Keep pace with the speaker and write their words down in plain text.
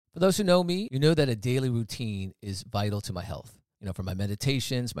those who know me, you know that a daily routine is vital to my health. You know, from my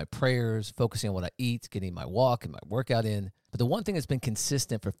meditations, my prayers, focusing on what I eat, getting my walk and my workout in. But the one thing that's been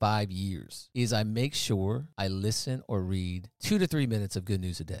consistent for 5 years is I make sure I listen or read 2 to 3 minutes of good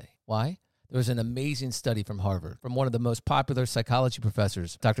news a day. Why? There was an amazing study from Harvard, from one of the most popular psychology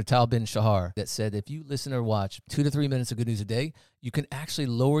professors, Dr. Tal Ben-Shahar, that said if you listen or watch 2 to 3 minutes of good news a day, you can actually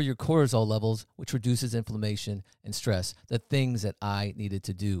lower your cortisol levels, which reduces inflammation and stress, the things that I needed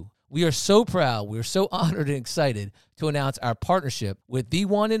to do. We are so proud, we're so honored and excited to announce our partnership with the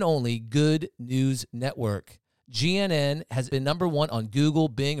one and only Good News Network. GNN has been #1 on Google,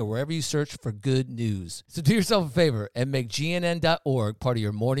 Bing, or wherever you search for good news. So do yourself a favor and make GNN.org part of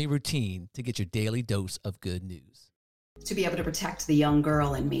your morning routine to get your daily dose of good news. To be able to protect the young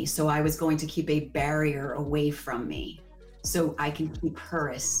girl in me, so I was going to keep a barrier away from me so I can keep her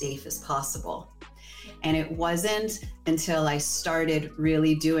as safe as possible. And it wasn't until I started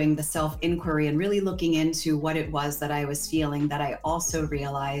really doing the self-inquiry and really looking into what it was that I was feeling that I also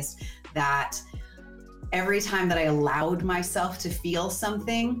realized that every time that I allowed myself to feel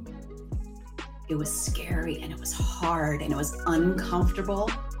something, it was scary and it was hard and it was uncomfortable,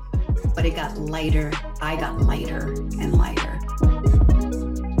 but it got lighter. I got lighter and lighter.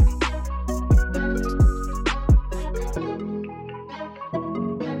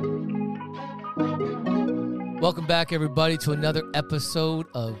 Welcome back, everybody, to another episode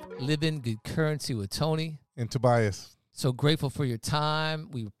of Living Good Currency with Tony and Tobias. So grateful for your time.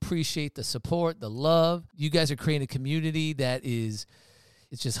 We appreciate the support, the love. You guys are creating a community that it's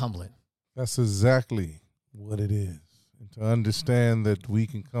just humbling. That's exactly what it is. And to understand that we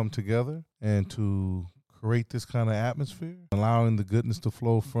can come together and to create this kind of atmosphere, allowing the goodness to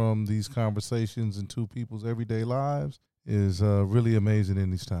flow from these conversations into people's everyday lives is really amazing in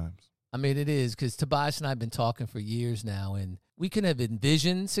these times. I mean, it is, because Tobias and I have been talking for years now, and we can have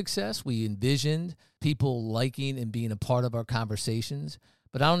envisioned success. We envisioned people liking and being a part of our conversations.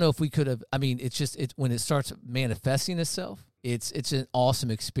 But I don't know if we could have, I mean, it's when it starts manifesting itself, it's an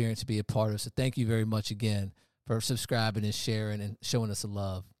awesome experience to be a part of. So thank you very much again for subscribing and sharing and showing us the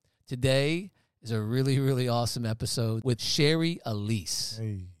love. Today is a really, really awesome episode with Shari Alyse.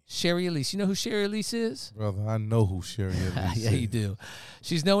 Hey. Shari Alyse. You know who Shari Alyse is? Brother, I know who Shari Alyse is. Yeah, you do.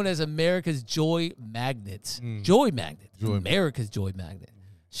 She's known as America's Joy Magnet. Joy Magnet. America's Joy Magnet.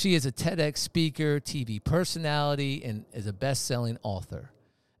 She is a TEDx speaker, TV personality, and is a best-selling author.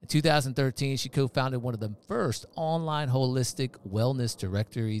 In 2013, she co-founded one of the first online holistic wellness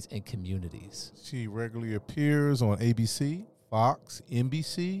directories and communities. She regularly appears on ABC, Fox,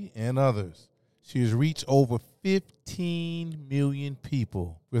 NBC, and others. She has reached over 15 million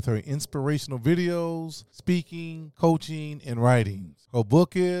people with her inspirational videos, speaking, coaching, and writings. Her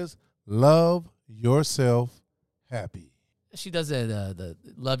book is Love Yourself Happy. She does that, the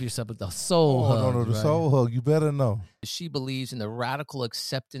Love Yourself with the soul hug. No, the soul hug. You better know. She believes in the radical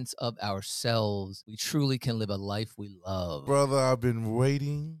acceptance of ourselves. We truly can live a life we love. Brother, I've been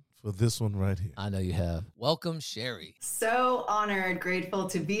waiting for this one right here. I know you have. Welcome, Shari. So honored, grateful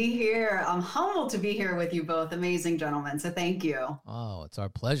to be here. I'm humbled to be here with you both. Amazing gentlemen. So thank you. Oh, it's our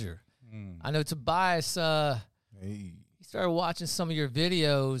pleasure. I know Tobias, he started watching some of your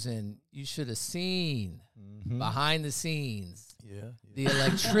videos, and you should have seen behind the scenes. The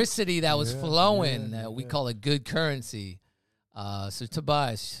electricity that was flowing. We call it good currency. So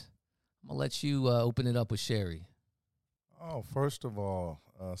Tobias, I'm going to let you open it up with Shari. Oh, first of all,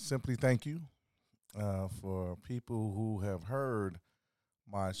 simply thank you for people who have heard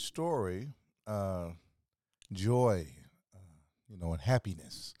my story. Joy, and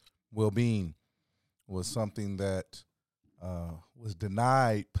happiness, well-being was something that was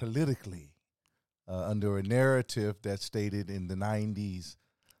denied politically under a narrative that stated in the 90s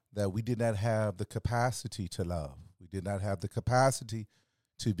that we did not have the capacity to love. We did not have the capacity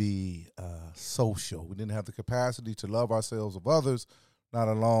to be social. We didn't have the capacity to love ourselves of others, not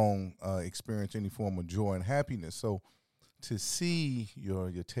alone experience any form of joy and happiness. So to see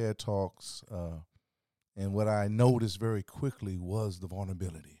your TED Talks, and what I noticed very quickly was the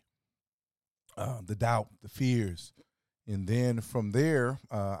vulnerability, the doubt, the fears. And then from there,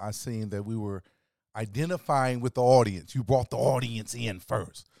 I seen that we were identifying with the audience. You brought the audience in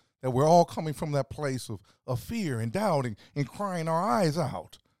first, that we're all coming from that place of fear and doubt and crying our eyes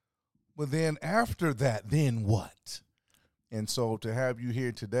out. But then after that, then what? And so to have you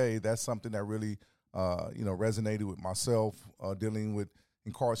here today, that's something that really, resonated with myself, dealing with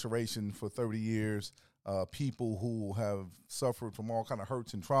incarceration for 30 years, people who have suffered from all kind of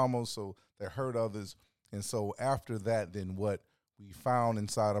hurts and traumas, so they hurt others. And so after that, then what we found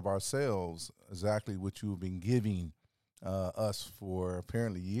inside of ourselves, exactly what you've been giving us for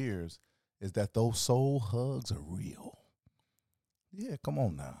apparently years is that those soul hugs are real. Yeah, come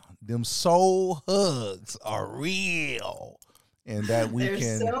on now. Them soul hugs are real. And that we They're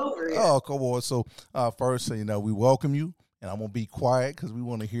can, so real. oh, come on. So first, we welcome you, and I'm going to be quiet because we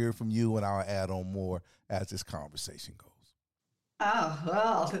want to hear from you, and I'll add on more as this conversation goes. Oh,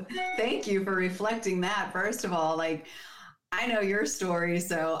 well, thank you for reflecting that. First of all, like, I know your story,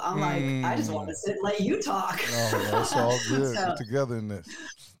 so I'm like, I just want to sit and let you talk. No, it's all good. So, We're together in this.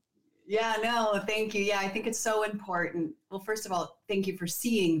 yeah, no, thank you. Yeah, I think it's so important. Well, first of all, thank you for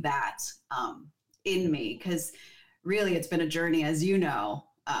seeing that in me, because really it's been a journey, as you know.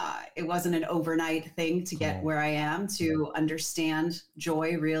 It wasn't an overnight thing to get where I am, to understand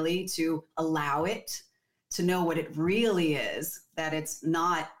joy, really, to allow it, to know what it really is, that it's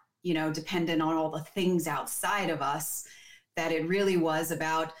not, dependent on all the things outside of us, that it really was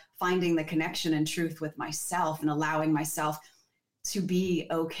about finding the connection and truth with myself and allowing myself to be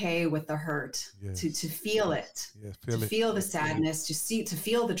okay with the hurt, to feel it, feel the sadness, to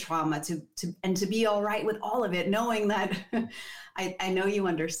feel the trauma, and to be all right with all of it, knowing that I know you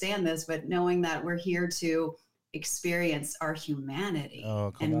understand this, but knowing that we're here to experience our humanity,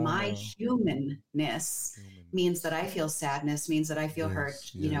 and my humanness means that I feel sadness, means that I feel hurt,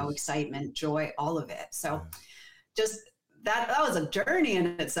 excitement, joy, all of it. So just that was a journey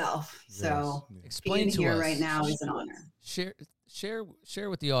in itself. So explain being to here us right now is an honor. Share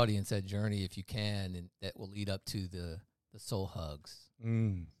with the audience that journey if you can, and that will lead up to the soul hugs.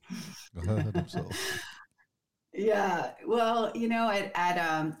 Yeah, well,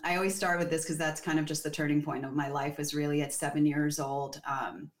 I always start with this because that's kind of just the turning point of my life, was really at 7 years old,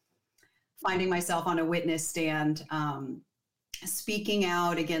 finding myself on a witness stand, speaking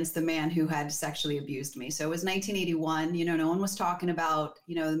out against the man who had sexually abused me. So it was 1981, no one was talking about,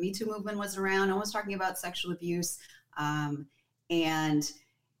 the Me Too movement was around, no one was talking about sexual abuse. And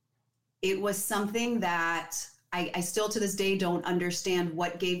it was something that I still to this day don't understand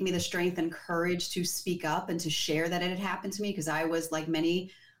what gave me the strength and courage to speak up and to share that it had happened to me. Because I was, like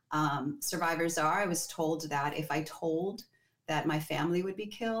many survivors are, I was told that if I told, that my family would be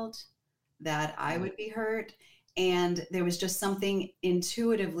killed, that I would be hurt. And there was just something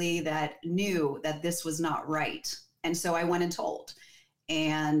intuitively that knew that this was not right. And so I went and told.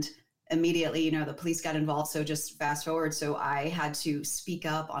 And immediately, the police got involved. So just fast forward. So I had to speak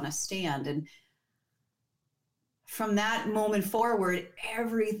up on a stand. And from that moment forward,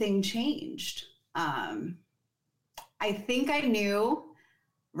 everything changed. I think I knew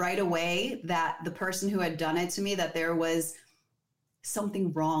right away that the person who had done it to me, that there was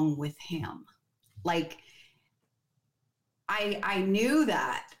something wrong with him. Like, I knew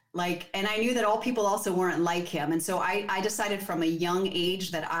that. And I knew that all people also weren't like him. And so I decided from a young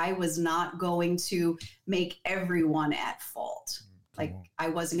age that I was not going to make everyone at fault. I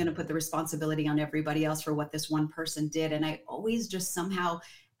wasn't going to put the responsibility on everybody else for what this one person did. And I always just somehow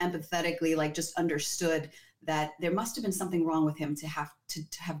empathetically, just understood that there must have been something wrong with him to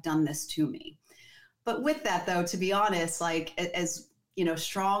have done this to me. But with that, though, to be honest, as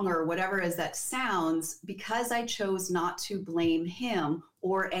strong or whatever as that sounds, because I chose not to blame him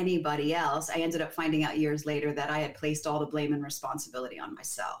or anybody else, I ended up finding out years later that I had placed all the blame and responsibility on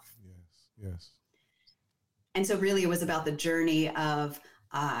myself. Yes. And so really it was about the journey of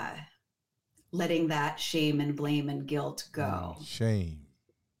letting that shame and blame and guilt go. Shame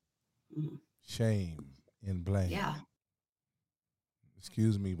and blame. Yeah.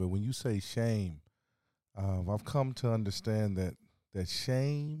 Excuse me, but when you say shame, I've come to understand that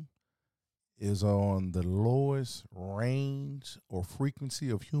shame is on the lowest range or frequency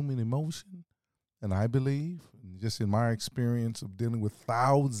of human emotion. And I believe, just in my experience of dealing with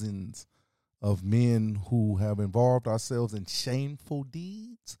thousands of men who have involved ourselves in shameful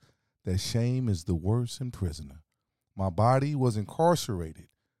deeds, that shame is the worst imprisoner. My body was incarcerated,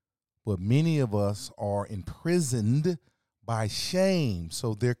 but many of us are imprisoned by shame.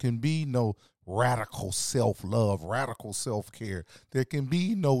 So there can be no radical self-love, radical self-care. There can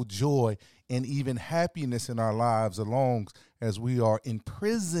be no joy and even happiness in our lives as long as we are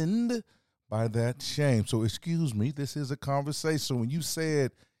imprisoned by that shame. So excuse me, this is a conversation. When you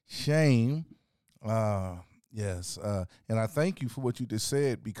said shame, yes, and I thank you for what you just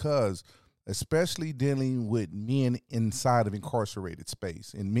said, because especially dealing with men inside of incarcerated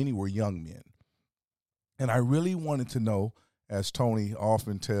space, and many were young men. And I really wanted to know, as Tony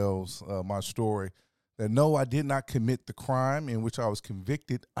often tells my story, that no, I did not commit the crime in which I was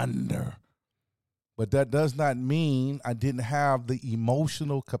convicted under. But that does not mean I didn't have the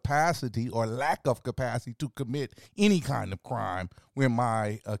emotional capacity or lack of capacity to commit any kind of crime when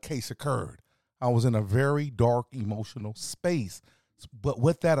my case occurred. I was in a very dark emotional space. But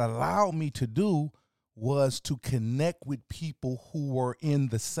what that allowed me to do was to connect with people who were in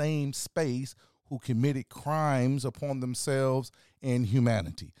the same space, who committed crimes upon themselves and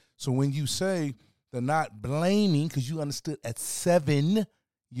humanity. So when you say they're not blaming, because you understood at 7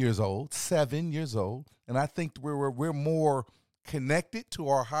 years old, and I think we're more connected to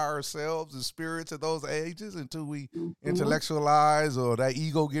our higher selves and spirits at those ages until we intellectualize or that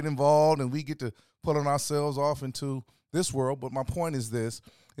ego get involved and we get to pulling ourselves off into this world. But my point is this,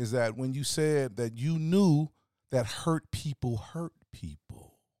 is that when you said that you knew that hurt people,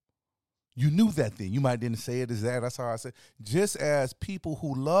 you knew that then. You might didn't say it as that. That's how I said. Just as people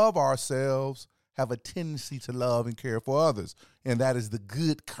who love ourselves have a tendency to love and care for others. And that is the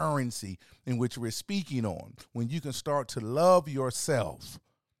good currency in which we're speaking on. When you can start to love yourself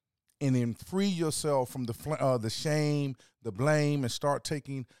and then free yourself from the shame, the blame, and start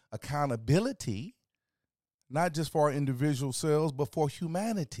taking accountability, not just for our individual selves, but for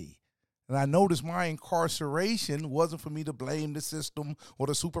humanity. And I noticed my incarceration wasn't for me to blame the system or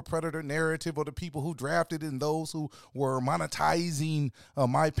the super predator narrative or the people who drafted it and those who were monetizing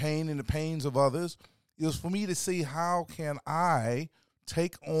my pain and the pains of others. It was for me to see how can I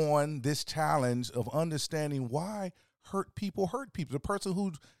take on this challenge of understanding why hurt people. The person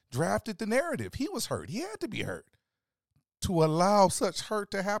who drafted the narrative, he was hurt. He had to be hurt to allow such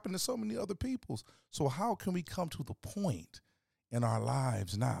hurt to happen to so many other peoples. So how can we come to the point in our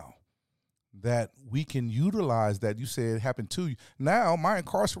lives now that we can utilize that? You said it happened to you. Now my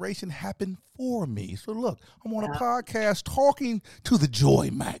incarceration happened for me. So look, I'm on a podcast talking to the joy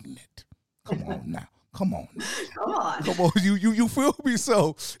magnet. Come on now. Come on. You feel me?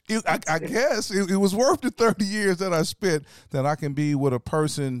 So I guess it was worth the 30 years that I spent that I can be with a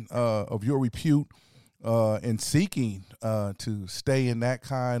person of your repute and seeking to stay in that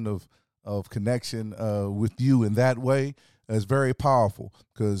kind of connection with you in that way is very powerful,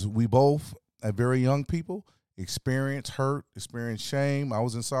 because we both, at very young people, experience hurt, experience shame. I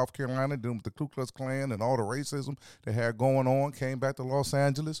was in South Carolina dealing with the Ku Klux Klan and all the racism they had going on, came back to Los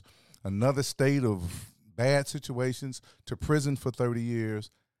Angeles, another state of bad situations, to prison for 30 years.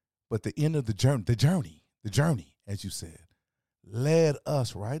 But the end of the journey, as you said, led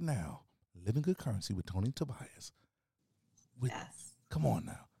us right now, Living Good Currency with Tony Tobias. Yes. Come on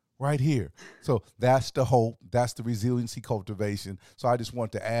now. Right here. So that's the hope. That's the resiliency cultivation. So I just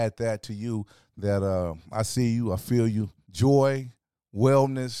want to add that to you, that I see you, I feel you. Joy,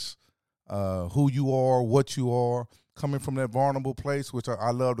 wellness, who you are, what you are, coming from that vulnerable place, which I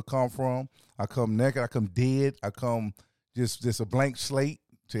love to come from. I come naked, I come dead, I come just a blank slate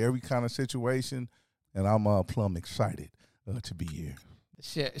to every kind of situation, and I'm plumb excited to be here.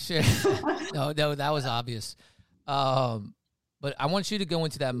 Sure. No, that was obvious. But I want you to go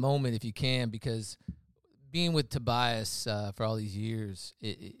into that moment if you can, because being with Tobias for all these years,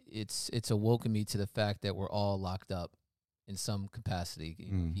 it's awoken me to the fact that we're all locked up in some capacity.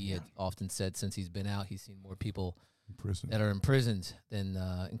 He had often said since he's been out, he's seen more people that are imprisoned than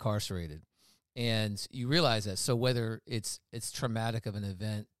incarcerated. And you realize that. So whether it's traumatic of an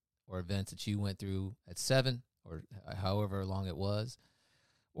event or events that you went through at 7 or however long it was,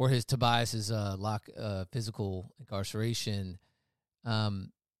 or Tobias's physical incarceration,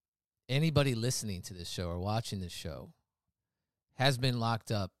 anybody listening to this show or watching this show has been locked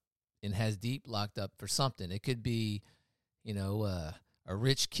up and has deep locked up for something. It could be, a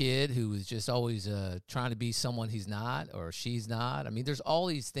rich kid who is just always trying to be someone he's not or she's not. I mean, there's all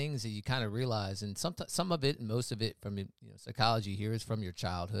these things that you kind of realize, and some of it and most of it from psychology here is from your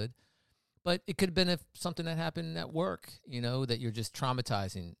childhood. But it could have been something that happened at work, that you're just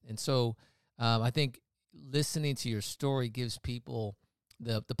traumatizing. And so I think listening to your story gives people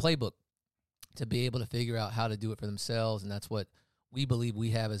the playbook to be able to figure out how to do it for themselves. And that's what we believe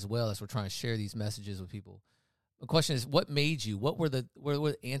we have as well, as we're trying to share these messages with people. The question is, what made you? What were the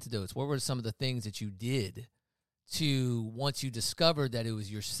antidotes? What were some of the things that you did to, once you discovered that it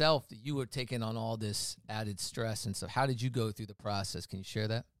was yourself, that you were taking on all this added stress? And so how did you go through the process? Can you share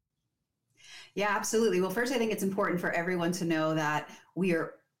that? Yeah, absolutely. Well, first, I think it's important for everyone to know that we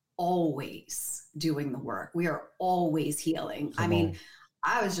are always doing the work. We are always healing.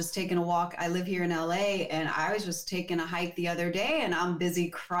 I was just taking a walk. I live here in LA, and I was just taking a hike the other day, and I'm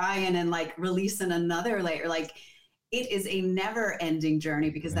busy crying and releasing another layer. It is a never ending journey,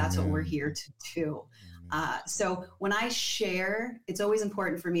 because that's what we're here to do. So when I share, it's always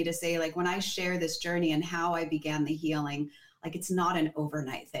important for me to say, when I share this journey and how I began the healing, it's not an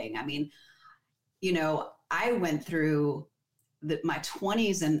overnight thing. I went through my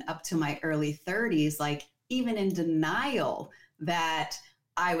 20s and up to my early 30s, even in denial that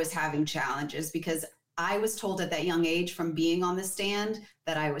I was having challenges because I was told at that young age from being on the stand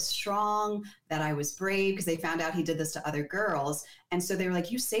that I was strong, that I was brave, because they found out he did this to other girls. And so they were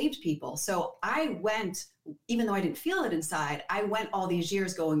like, you saved people. So I went, even though I didn't feel it inside, I went all these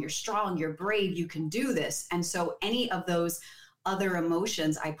years going, you're strong, you're brave, you can do this. And so any of those other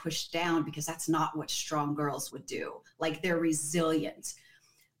emotions I pushed down because that's not what strong girls would do. Like, they're resilient,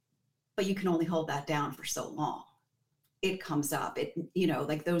 but you can only hold that down for so long. It comes up, it, you know,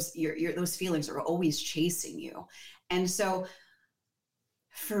 like those, those feelings are always chasing you. And so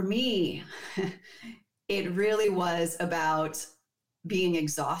for me, it really was about being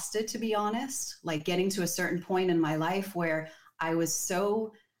exhausted, to be honest, like getting to a certain point in my life where I was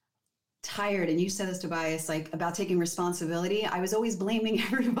so tired. And you said this, Tobias, like about taking responsibility. I was always blaming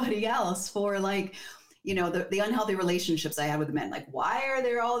everybody else for, like, you know, the unhealthy relationships I had with men. Like, why are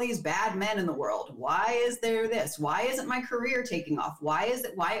there all these bad men in the world? Why is there this? Why isn't my career taking off? Why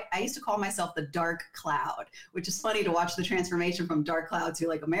I used to call myself the dark cloud, which is funny to watch the transformation from dark cloud to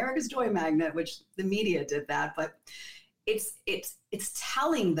like America's Joy Magnet, which the media did that. But it's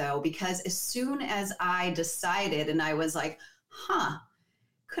telling though, because as soon as I decided and I was like,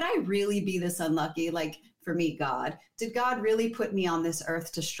 could I really be this unlucky? Like, for me, God, did God really put me on this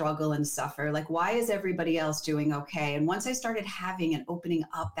earth to struggle and suffer? Like, why is everybody else doing okay? And once I started having and opening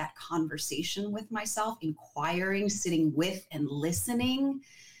up that conversation with myself, inquiring, sitting with and listening,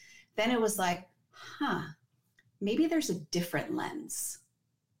 then it was like, maybe there's a different lens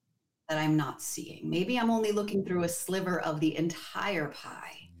that I'm not seeing. Maybe I'm only looking through a sliver of the entire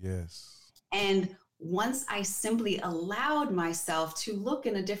pie. Yes. And once I simply allowed myself to look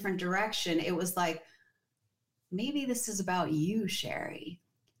in a different direction, it was like, maybe this is about you, Shari.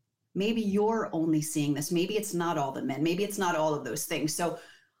 Maybe you're only seeing this. Maybe it's not all the men. Maybe it's not all of those things. So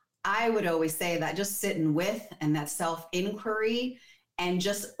I would always say that just sitting with and that self-inquiry and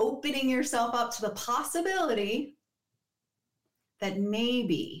just opening yourself up to the possibility that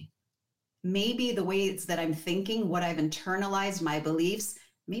maybe the ways that I'm thinking, what I've internalized, my beliefs,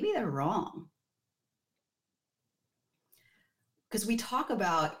 maybe they're wrong. Because we talk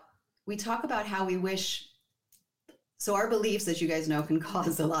about how we wish. So our beliefs, as you guys know, can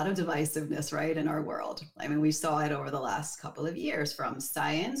cause a lot of divisiveness, right, in our world. I mean, we saw it over the last couple of years, from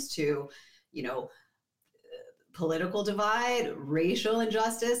science to, you know, political divide, racial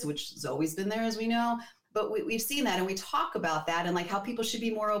injustice, which has always been there, as we know. But we've seen that, and we talk about that, and like how people should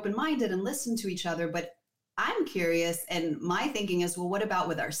be more open-minded and listen to each other. But I'm curious, and my thinking is, well, what about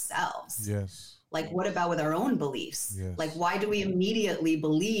with ourselves? Yes. Like, what about with our own beliefs? Yes. Like, why do we immediately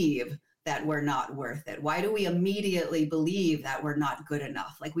believe that we're not worth it? Why do we immediately believe that we're not good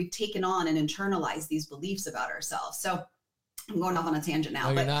enough? Like, we've taken on and internalized these beliefs about ourselves. So I'm going off on a tangent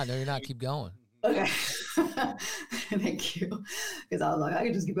now. No, you're not. Keep going. Okay. Thank you. Because I was like, I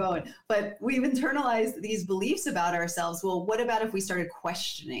could just keep going. But we've internalized these beliefs about ourselves. Well, what about if we started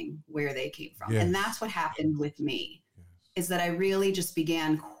questioning where they came from? Yes. And that's what happened with me, is that I really just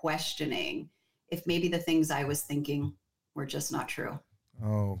began questioning if maybe the things I was thinking were just not true.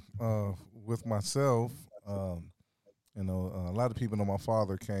 With myself, you know, a lot of people know my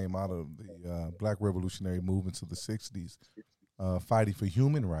father came out of the Black Revolutionary movements of the 60s, fighting for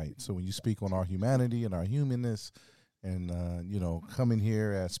human rights. So when you speak on our humanity and our humanness and, you know, coming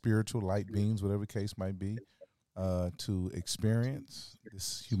here as spiritual light beings, whatever the case might be, to experience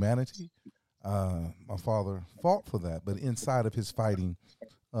this humanity, my father fought for that. But inside of his fighting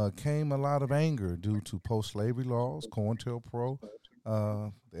came a lot of anger due to post-slavery laws, COINTELPRO,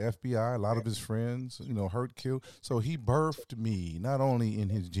 the FBI, a lot of his friends, you know, hurt, killed. So he birthed me, not only in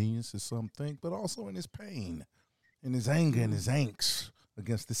his genius, as some think, but also in his pain, in his anger and his angst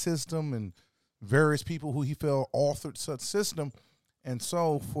against the system and various people who he felt authored such system. And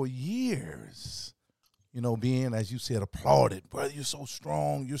so for years, you know, being, as you said, applauded, brother, you're so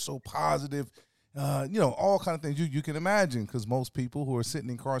strong, you're so positive, you know, all kind of things you can imagine, because most people who are sitting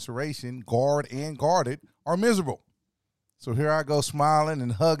in incarceration, guarded, are miserable. So here I go smiling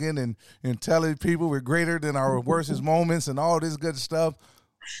and hugging and telling people we're greater than our worstest moments and all this good stuff.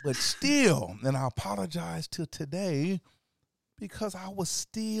 But still, and I apologize till today, because I was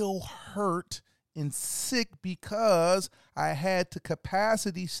still hurt and sick because I had the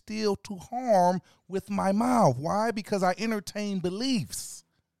capacity still to harm with my mouth. Why? Because I entertained beliefs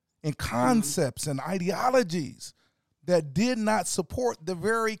and concepts and ideologies that did not support the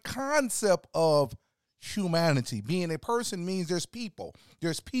very concept of humanity. Being a person means there's people.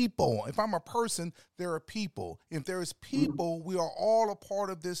 There's people. If I'm a person, there are people. If there is people, we are all a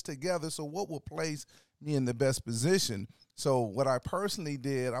part of this together. So what will place me in the best position? So what I personally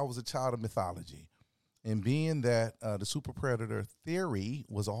did, I was a child of mythology. And being that the super predator theory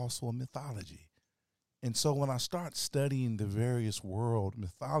was also a mythology. And so when I start studying the various world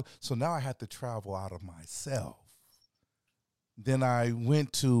mythology, so now I had to travel out of myself. Then I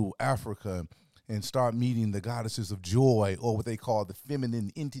went to Africa and start meeting the goddesses of joy, or what they call the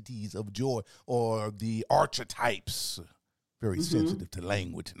feminine entities of joy, or the archetypes. Very sensitive to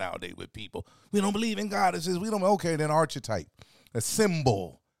language nowadays with people. We don't believe in goddesses. We don't. Okay, then archetype, a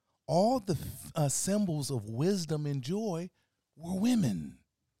symbol. All the symbols of wisdom and joy were women.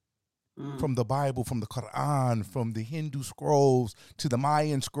 From the Bible, from the Quran, from the Hindu scrolls to the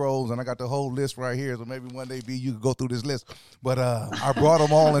Mayan scrolls, and I got the whole list right here. So maybe one day, B, you could go through this list. But I brought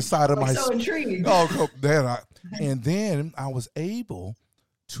them all inside of my. I'm so intrigued. And then I was able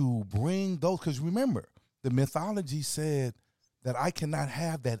to bring those, because remember, the mythology said that I cannot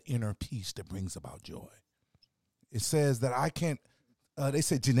have that inner peace that brings about joy. It says that I can't. They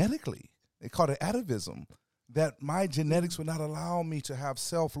said genetically, they call it atavism, that my genetics would not allow me to have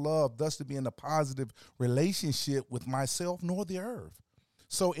self-love, thus to be in a positive relationship with myself nor the earth.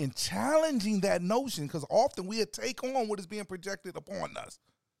 So in challenging that notion, because often we take on what is being projected upon us.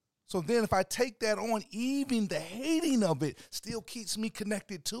 So then if I take that on, even the hating of it still keeps me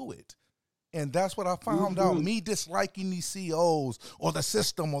connected to it. And that's what I found out. Me disliking these CEOs or the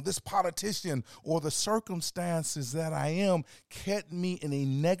system or this politician or the circumstances that I am kept me in a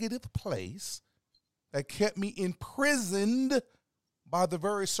negative place, that kept me imprisoned by the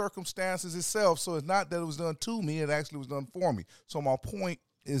very circumstances itself. So it's not that it was done to me, it actually was done for me. So my point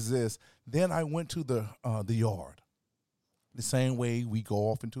is this. Then I went to the yard, the same way we go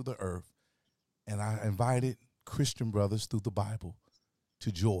off into the earth, and I invited Christian brothers through the Bible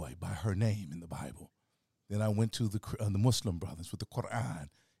to joy by her name in the Bible. Then I went to the Muslim brothers with the Quran,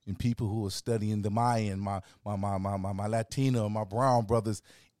 and people who were studying the Mayan, my Latino, my brown brothers,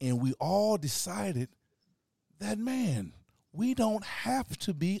 and we all decided that, man, we don't have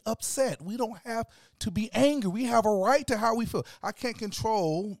to be upset. We don't have to be angry. We have a right to how we feel. I can't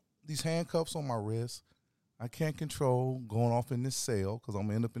control these handcuffs on my wrist. I can't control going off in this cell because I'm going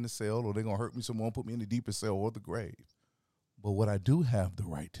to end up in the cell, or they're going to hurt me, someone put me in the deepest cell or the grave. But what I do have the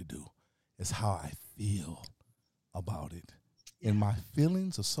right to do is how I feel about it. And my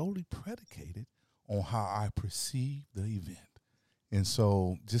feelings are solely predicated on how I perceive the event. And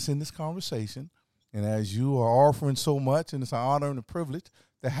so just in this conversation, and as you are offering so much, and it's an honor and a privilege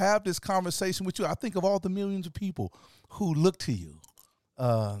to have this conversation with you, I think of all the millions of people who look to you.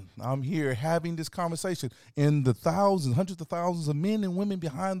 I'm here having this conversation, and the thousands, hundreds of thousands of men and women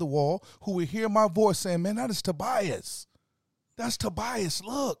behind the wall who will hear my voice saying, man, that is Tobias. That's Tobias.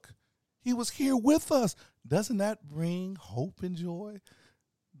 Look, he was here with us. Doesn't that bring hope and joy?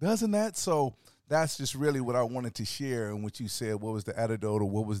 Doesn't that? So that's just really what I wanted to share. And what you said, what was the antidote or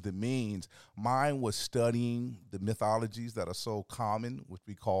what was the means? Mine was studying the mythologies that are so common, which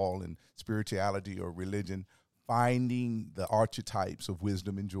we call in spirituality or religion, finding the archetypes of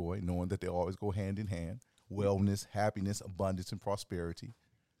wisdom and joy, knowing that they always go hand in hand, wellness, happiness, abundance, and prosperity.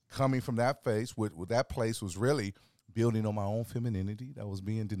 Coming from that place, what that place was really building on my own femininity that was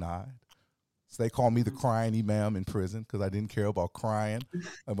being denied. So they call me the crying imam in prison because I didn't care about crying.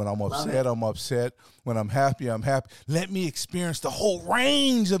 And when I'm upset, I'm upset. When I'm happy, I'm happy. Let me experience the whole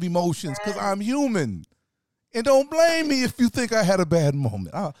range of emotions because I'm human. And don't blame me if you think I had a bad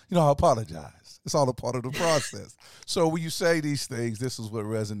moment. I apologize. It's all a part of the process. So when you say these things, this is what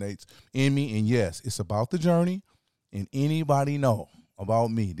resonates in me. And yes, it's about the journey. And anybody know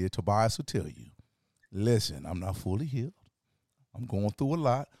about me, dear Tobias will tell you, listen, I'm not fully healed. I'm going through a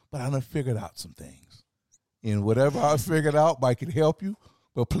lot, but I done figured out some things. And whatever I figured out might can help you,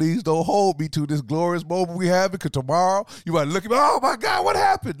 but please don't hold me to this glorious moment we have, because tomorrow you might look at me, oh my God, what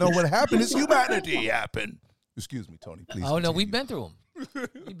happened? No, what happened is humanity happened. Excuse me, Tony, please. Oh, no, we've been through them.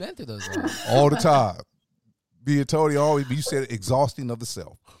 We've been through those ones. All the time. Being Tony, you said exhausting of the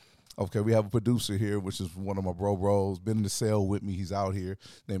self. Okay, we have a producer here, which is one of my bros, been in the cell with me. He's out here.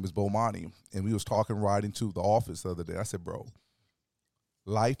 His name is Bomani. And we was talking right into the office the other day. I said, bro,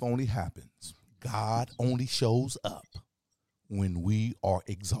 life only happens. God only shows up when we are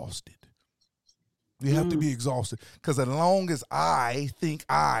exhausted. We have to be exhausted. Because as long as I think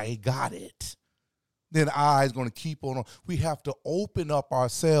I got it, then I is going to keep on. We have to open up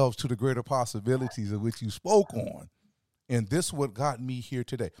ourselves to the greater possibilities of which you spoke on. And this is what got me here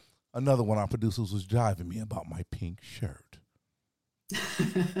today. Another one of our producers was driving me about my pink shirt.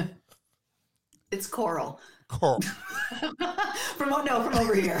 It's coral. Coral. from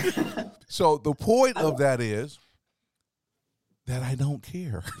over here. So the point of that is, that I don't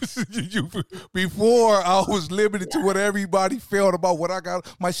care. Before, I was limited to what everybody felt about what I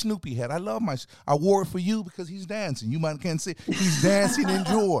got. My Snoopy hat. I wore it for you because he's dancing. You can't see. He's dancing in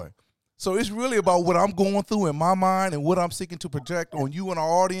joy. So it's really about what I'm going through in my mind and what I'm seeking to project on you and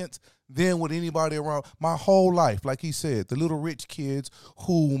our audience than with anybody around. My whole life, like he said, the little rich kids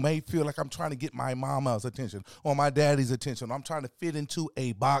who may feel like I'm trying to get my mama's attention or my daddy's attention. I'm trying to fit into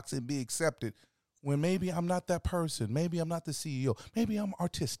a box and be accepted. When maybe I'm not that person. Maybe I'm not the CEO. Maybe I'm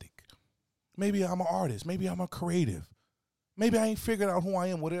artistic. Maybe I'm an artist. Maybe I'm a creative. Maybe I ain't figured out who I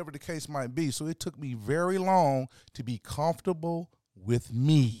am, whatever the case might be. So it took me very long to be comfortable with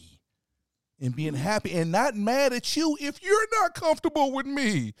me and being happy and not mad at you if you're not comfortable with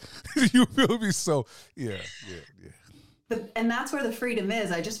me. You feel me? So, yeah. And that's where the freedom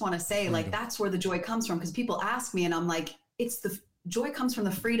is. I just want to say, like, that's where the joy comes from. Because people ask me and I'm like, joy comes from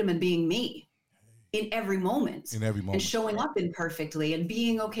the freedom in being me. In every moment. And showing up imperfectly and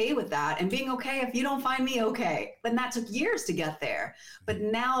being okay with that and being okay if you don't find me okay. And that took years to get there. But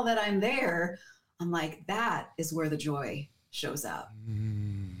now that I'm there, I'm like, that is where the joy shows up.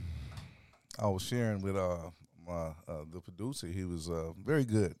 I was sharing with the producer. He was very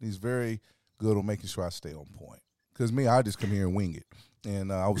good. He's very good on making sure I stay on point. Because me, I just come here and wing it.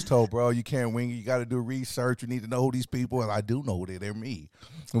 And I was told, bro, you can't wing it. You got to do research. You need to know who these people are. And I do know who they're me.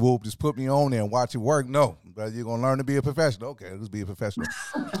 And we'll just put me on there and watch it work. No, but you're going to learn to be a professional. Okay, let's be a professional.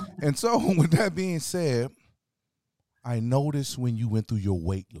 And so with that being said, I noticed when you went through your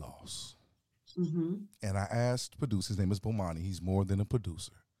weight loss. Mm-hmm. And I asked the producer, his name is Bomani. He's more than a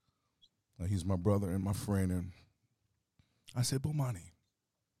producer. He's my brother and my friend. And I said, Bomani,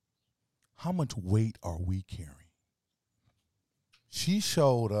 how much weight are we carrying? She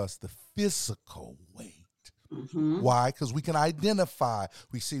showed us the physical weight. Mm-hmm. Why? Because we can identify.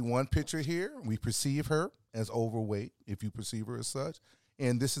 We see one picture here. We perceive her as overweight, if you perceive her as such.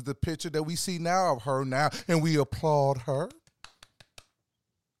 And this is the picture that we see now of her now, and we applaud her.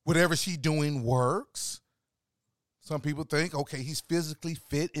 Whatever she's doing works. Some people think, okay, he's physically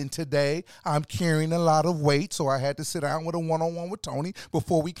fit, and today I'm carrying a lot of weight, so I had to sit down with a one-on-one with Tony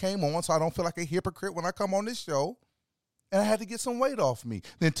before we came on, so I don't feel like a hypocrite when I come on this show. And I had to get some weight off me.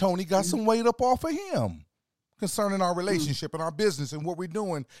 Then Tony got some weight up off of him concerning our relationship and our business and what we're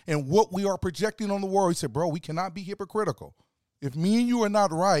doing and what we are projecting on the world. He said, bro, we cannot be hypocritical. If me and you are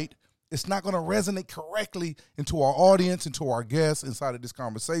not right, it's not going to resonate correctly into our audience, into our guests inside of this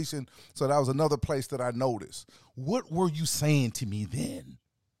conversation. So that was another place that I noticed. What were you saying to me then?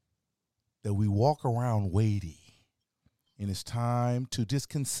 That we walk around weighty and it's time to just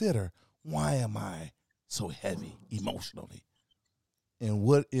consider, why am I so heavy emotionally? And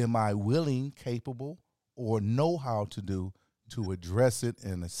what am I willing, capable, or know how to do to address it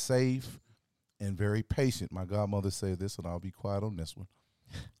in a safe and very patient? My godmother said this, and I'll be quiet on this one.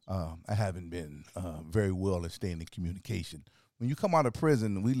 I haven't been very well at staying in communication. When you come out of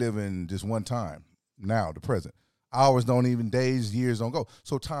prison, we live in just one time, now, the present. Hours don't even, days, years don't go.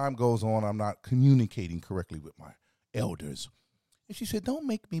 So time goes on. I'm not communicating correctly with my elders. And she said, don't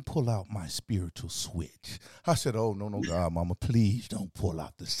make me pull out my spiritual switch. I said, oh, no, God, mama, please don't pull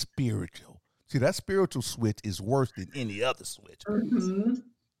out the spiritual. See, that spiritual switch is worse than any other switch. Mm-hmm.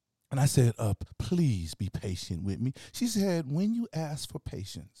 And I said, please be patient with me. She said, when you ask for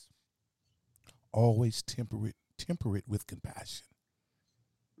patience, always temper it with compassion.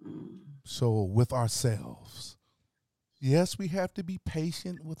 So with ourselves, yes, we have to be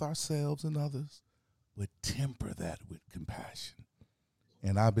patient with ourselves and others, but temper that with compassion.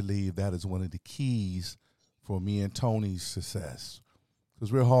 And I believe that is one of the keys for me and Tony's success,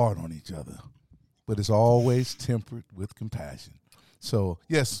 because we're hard on each other, but it's always tempered with compassion. So,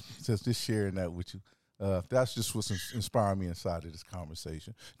 yes, just sharing that with you. That's just what's inspiring me inside of this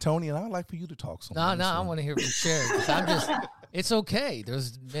conversation. Tony, and I'd like for you to talk some. No, I want to hear from Shari, because it's okay.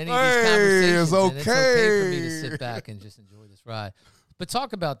 There's many of these conversations, it's okay. And it's okay for me to sit back and just enjoy this ride. But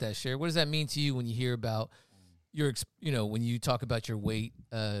talk about that, Shari. What does that mean to you when you hear about when you talk about your weight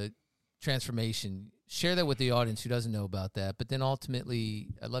transformation? Share that with the audience who doesn't know about that. But then ultimately,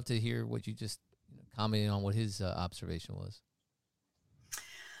 I'd love to hear what you just commented on, what his observation was.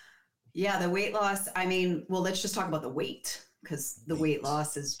 Yeah, the weight loss. Let's just talk about the weight, because the weight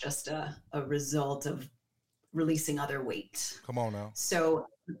loss is just a result of releasing other weight. Come on now. So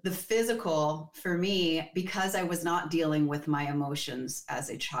the physical for me, because I was not dealing with my emotions as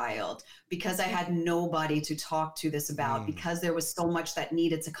a child, because I had nobody to talk to this about, because there was so much that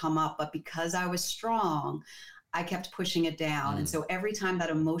needed to come up, but because I was strong, I kept pushing it down. And so every time that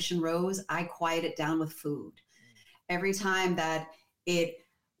emotion rose, I quieted it down with food. Every time that it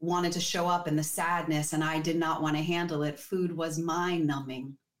wanted to show up in the sadness and I did not want to handle it, food was mind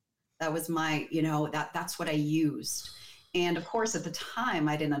numbing. That was my, that's what I used. And of course, at the time,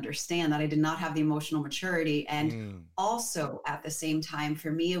 I didn't understand that. I did not have the emotional maturity. And also at the same time,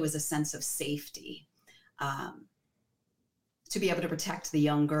 for me, it was a sense of safety, to be able to protect the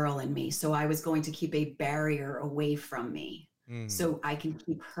young girl in me. So I was going to keep a barrier away from me so I can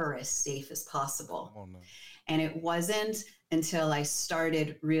keep her as safe as possible. Oh, no. And it wasn't until I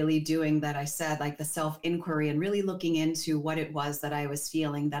started really doing that, I said, like the self-inquiry and really looking into what it was that I was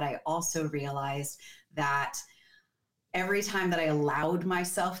feeling, that I also realized that every time that I allowed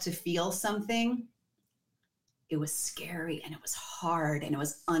myself to feel something, it was scary and it was hard and it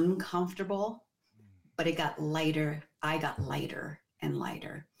was uncomfortable, but it got lighter. I got lighter and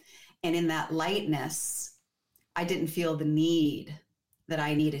lighter. And in that lightness, I didn't feel the need that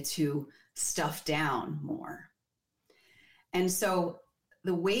I needed to stuff down more. And so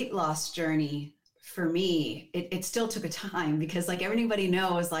the weight loss journey for me, it still took a time, because like everybody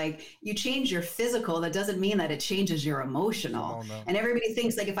knows, like you change your physical, that doesn't mean that it changes your emotional. Oh, no. And everybody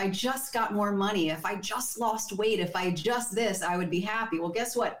thinks like, if I just got more money, if I just lost weight, if I just this, I would be happy. Well,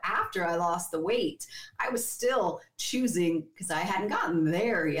 guess what? After I lost the weight, I was still choosing, because I hadn't gotten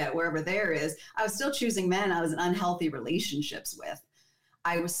there yet, wherever there is, I was still choosing men I was in unhealthy relationships with.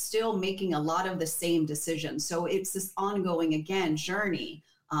 I was still making a lot of the same decisions. So it's this ongoing, again, journey.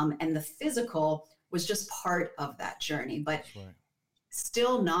 And the physical was just part of that journey, but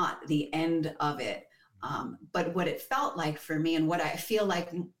still not the end of it. But what it felt like for me, and what I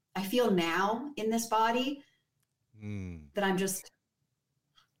feel now in this body, that I'm just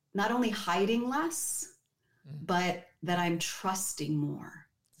not only hiding less, but that I'm trusting more.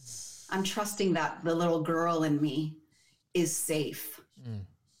 I'm trusting that the little girl in me is safe.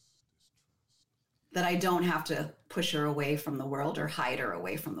 That I don't have to push her away from the world or hide her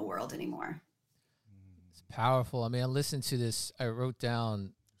away from the world anymore. It's powerful. I mean, I listened to this. I wrote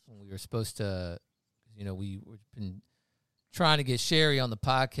down when we were supposed to, we've been trying to get Shari on the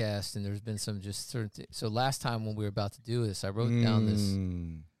podcast, and there's been some just certain things. So last time when we were about to do this, I wrote down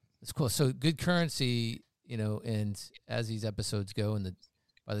this quote. So good currency, and as these episodes go, and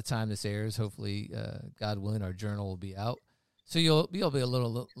by the time this airs, hopefully, God willing, our journal will be out. So you'll be able to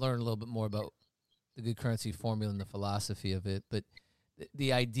learn a little bit more about the good currency formula and the philosophy of it. But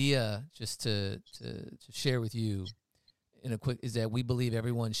the idea, just to share with you in a quick, is that we believe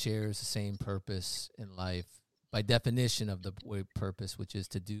everyone shares the same purpose in life by definition of the word purpose, which is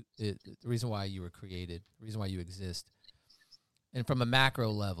to do it, the reason why you were created, the reason why you exist. And from a macro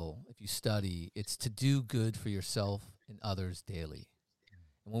level, if you study, it's to do good for yourself and others daily.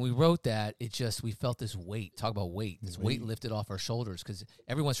 And when we wrote that, we felt this weight. Talk about weight. This weight lifted off our shoulders, because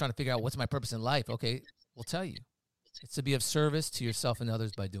everyone's trying to figure out, what's my purpose in life? Okay, we'll tell you. It's to be of service to yourself and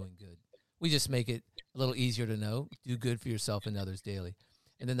others by doing good. We just make it a little easier to know. Do good for yourself and others daily.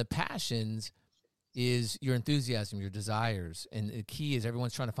 And then the passions is your enthusiasm, your desires. And the key is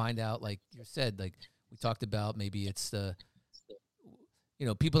everyone's trying to find out, like you said, like we talked about, maybe it's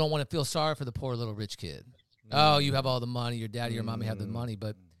people don't want to feel sorry for the poor little rich kid. Oh, you have all the money. Your daddy, your mommy have the money.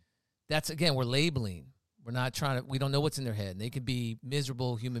 But that's, again, we're labeling. We're not we don't know what's in their head. And they can be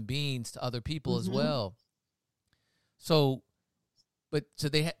miserable human beings to other people as well. So, but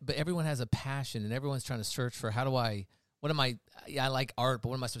everyone has a passion, and everyone's trying to search for, I like art, but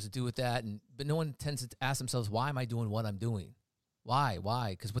what am I supposed to do with that? But no one tends to ask themselves, why am I doing what I'm doing? Why?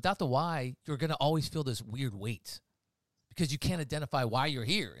 Because without the why, you're going to always feel this weird weight, because you can't identify why you're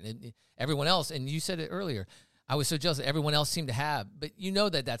here. And everyone else, and you said it earlier, I was so jealous that everyone else seemed to have, but you know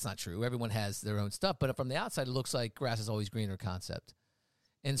that that's not true. Everyone has their own stuff, but from the outside, it looks like grass is always greener concept.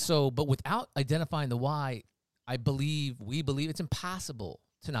 And so, but without identifying the why, we believe it's impossible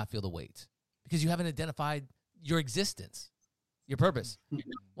to not feel the weight, because you haven't identified your existence, your purpose.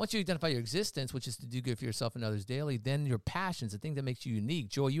 Once you identify your existence, which is to do good for yourself and others daily, then your passions, the thing that makes you unique.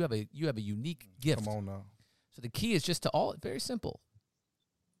 Joy, you have a unique gift. Come on now. So the key is just very simple.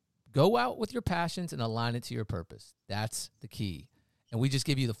 Go out with your passions and align it to your purpose. That's the key. And we just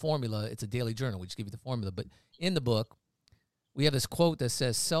give you the formula. It's a daily journal. We just give you the formula. But in the book, we have this quote that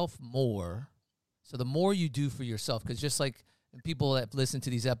says, self more. So the more you do for yourself, because just like people that listen to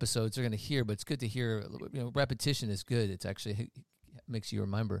these episodes are going to hear, but it's good to hear, repetition is good. It's actually makes you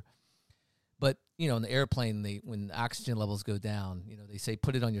remember. But, in the airplane, when the oxygen levels go down, they say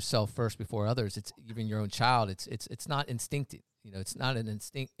put it on yourself first before others. It's even your own child. It's not instinctive. It's not an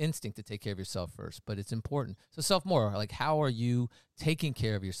instinct to take care of yourself first, but it's important. So self-more, like how are you taking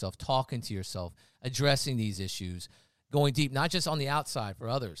care of yourself, talking to yourself, addressing these issues, going deep, not just on the outside for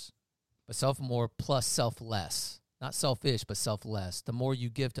others, but self-more plus self-less. not selfish, but selfless. The more you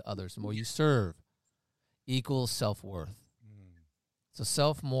give to others, the more you serve, equals self-worth. So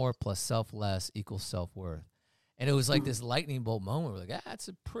self more plus self less equals self-worth. And it was like this lightning bolt moment. We're like, that's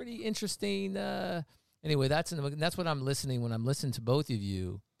a pretty interesting. Anyway, that's what I'm listening when I'm listening to both of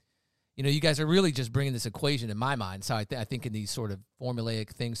you. You know, you guys are really just bringing this equation in my mind. So I think in these sort of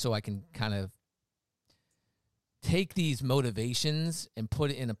formulaic things, so I can kind of take these motivations and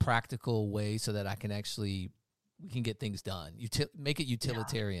put it in a practical way, so that we can get things done. Make it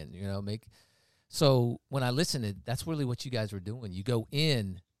utilitarian. You know, So when I listen, that's really what you guys were doing. You go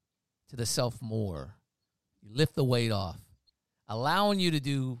in to the self more. You lift the weight off, allowing you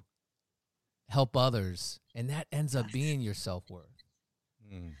to help others, and that ends up being your self-worth.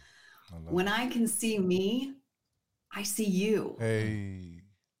 When I can see me, I see you. Hey.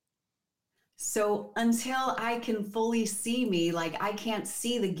 So until I can fully see me, like I can't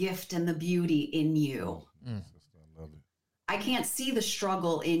see the gift and the beauty in you. I love it. I can't see the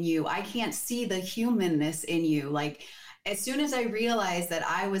struggle in you. I can't see the humanness in you. Like as soon as I realized that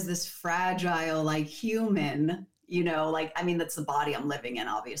I was this fragile, like human, you know, like, I mean, that's the body I'm living in,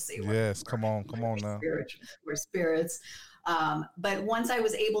 obviously. Yes. Come on now. We're spirits. But once I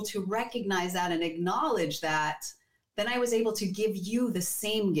was able to recognize that and acknowledge that, then I was able to give you the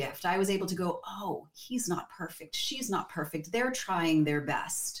same gift. I was able to go, oh, he's not perfect. She's not perfect. They're trying their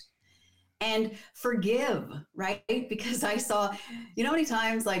best. And forgive, right? Because I saw, you know, how many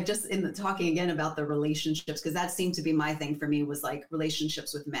times, like just in the talking again about the relationships, because that seemed to be my thing for me, was like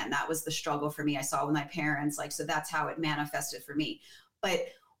relationships with men. That was the struggle for me. I saw with my parents, like, so that's how it manifested for me. But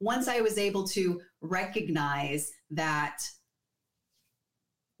once I was able to recognize that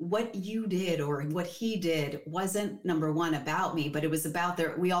what you did or what he did wasn't, number one, about me, but it was about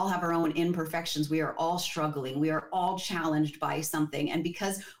we all have our own imperfections. We are all struggling. We are all challenged by something. And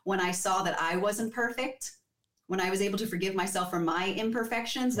because when I saw that I wasn't perfect, when I was able to forgive myself for my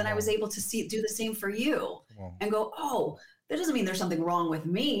imperfections, then I was able to do the same for you and go, oh, that doesn't mean there's something wrong with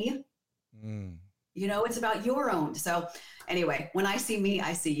me. You know, it's about your own. So anyway, when I see me,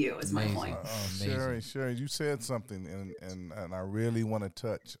 I see you is my point. Shari, you said something, and I really want to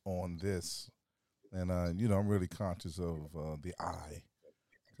touch on this. And, you know, I'm really conscious of the I,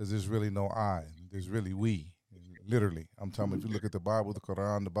 because there's really no I. There's really we, literally. I'm talking if you look at the Bible, the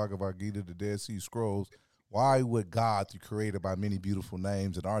Quran, the Bhagavad Gita, the Dead Sea Scrolls, why would God, created by many beautiful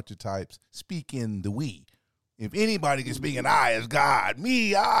names and archetypes, speak in the we? If anybody can speak in I, as God.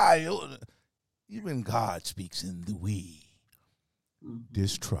 Me, I. Even God speaks in the we.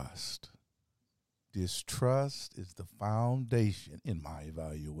 Distrust. Distrust is the foundation, in my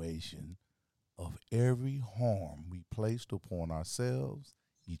evaluation, of every harm we placed upon ourselves,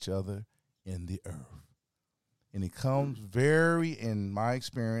 each other, and the earth. And it comes very, in my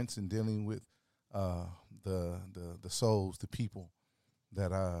experience in dealing with the souls, the people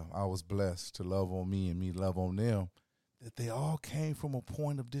that I was blessed to love on me and me love on them, that they all came from a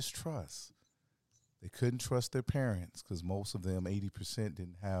point of distrust. They couldn't trust their parents because most of them, 80%,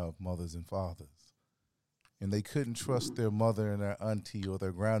 didn't have mothers and fathers. And they couldn't trust their mother and their auntie or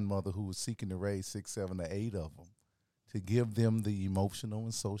their grandmother who was seeking to raise 6, 7, or 8 of them to give them the emotional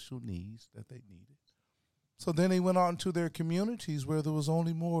and social needs that they needed. So then they went out into their communities where there was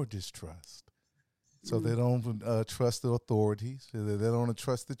only more distrust. So they don't trust the authorities. They don't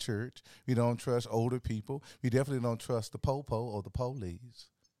trust the church. We don't trust older people. We definitely don't trust the popo or the police.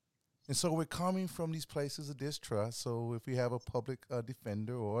 And so we're coming from these places of distrust. So if we have a public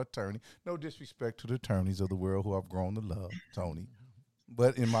defender or attorney, no disrespect to the attorneys of the world who I've grown to love, Tony.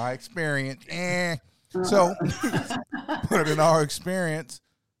 But in my experience, So, but in our experience,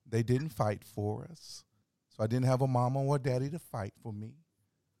 they didn't fight for us. So I didn't have a mama or daddy to fight for me.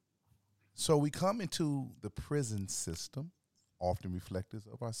 So we come into the prison system, often reflectors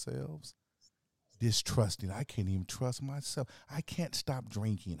of ourselves, distrusting. I can't even trust myself. I can't stop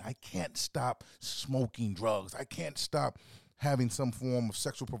drinking. I can't stop smoking drugs. I can't stop having some form of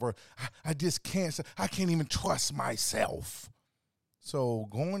sexual perversion. I just can't. I can't even trust myself. So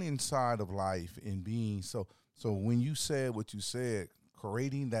going inside of life and being so when you said what you said,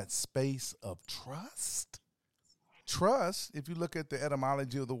 creating that space of trust, if you look at the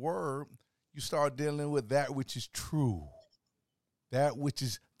etymology of the word, you start dealing with that which is true, that which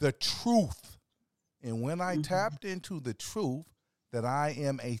is the truth. And when I tapped into the truth that I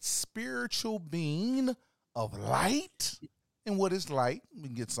am a spiritual being of light, and what is light? We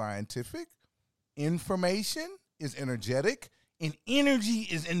can get scientific. Information is energetic, and energy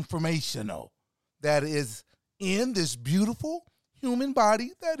is informational. That is in this beautiful human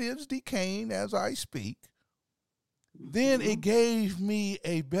body that is decaying as I speak. Then it gave me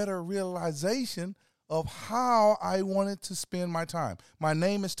a better realization of how I wanted to spend my time. My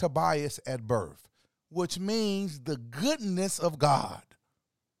name is Tobias at birth, which means the goodness of God.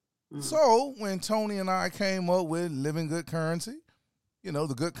 So when Tony and I came up with Living Good Currency,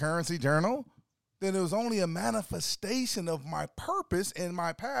 the Good Currency Journal, then it was only a manifestation of my purpose, and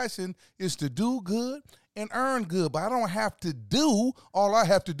my passion is to do good and earn good. But I don't have to do. All I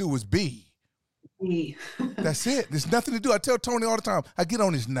have to do is be. That's it. There's nothing to do. I tell Tony all the time, I get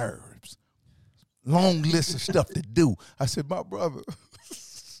on his nerves. Long list of stuff to do. I said, my brother,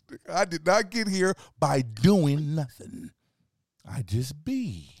 I did not get here by doing nothing. I just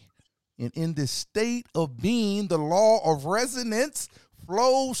be. And in this state of being, the law of resonance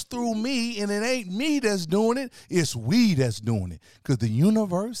flows through me, and it ain't me that's doing it. It's we that's doing it. Because the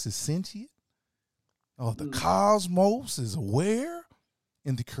universe is sentient. The cosmos is aware,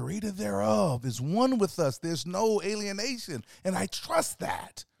 and the creator thereof is one with us. There's no alienation, and I trust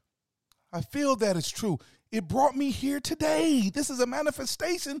that. I feel that it's true. It brought me here today. This is a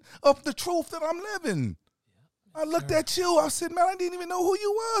manifestation of the truth that I'm living. I looked at you. I said, man, I didn't even know who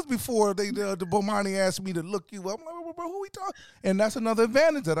you was before the Bomani asked me to look you up. I'm like, bro, who we talking? And that's another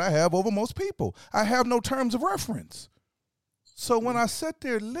advantage that I have over most people. I have no terms of reference. So when I sat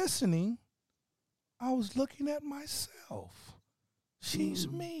there listening, I was looking at myself. She's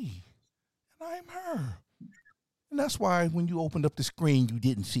me, and I'm her. And that's why when you opened up the screen, you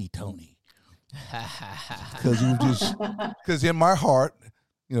didn't see Tony. Because in my heart,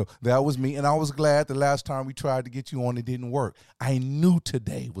 that was me. And I was glad the last time we tried to get you on, it didn't work. I knew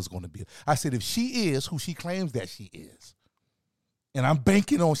today was going to be. I said, if she is who she claims that she is, and I'm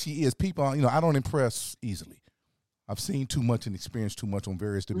banking on she is, people, I don't impress easily. I've seen too much and experienced too much on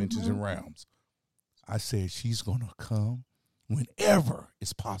various dimensions and realms. I said, she's going to come whenever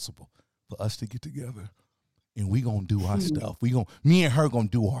it's possible for us to get together, and we going to do our stuff. Me and her going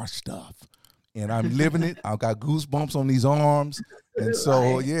to do our stuff. And I'm living it. I've got goosebumps on these arms. And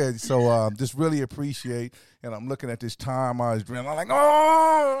so, just really appreciate. And I'm looking at this time. I was dreaming. I'm like,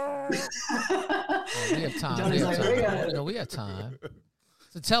 oh! We have time. We have time.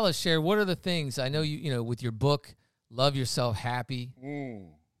 So tell us, Shari, what are the things? I know you with your book, Love Yourself Happy.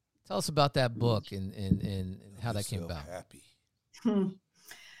 Tell us about that book and how that came about. Happy.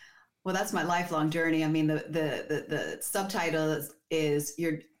 Well, that's my lifelong journey. I mean, the subtitle is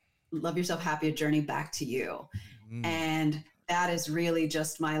your Love Yourself Happy, a journey back to you. And that is really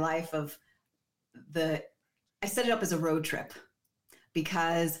just my life I set it up as a road trip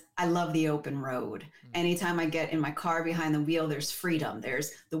because I love the open road. Anytime I get in my car behind the wheel, there's freedom.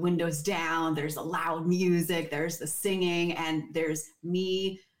 There's the windows down, there's the loud music, there's the singing, and there's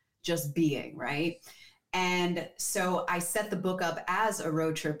me just being, right? And so I set the book up as a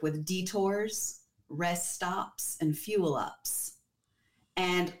road trip with detours, rest stops, and fuel ups.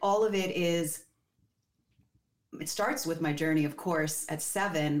 And all of it starts with my journey, of course, at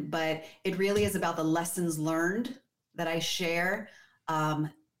 7, but it really is about the lessons learned that I share,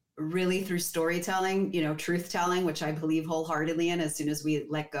 really through storytelling, truth telling, which I believe wholeheartedly in. As soon as we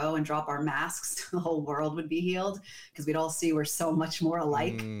let go and drop our masks, the whole world would be healed because we'd all see we're so much more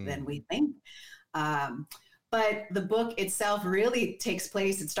alike than we think. But the book itself really takes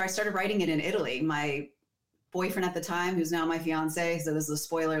place. I started writing it in Italy. My boyfriend at the time, who's now my fiance, so this is a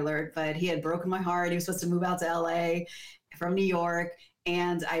spoiler alert, but he had broken my heart. He was supposed to move out to LA from New York.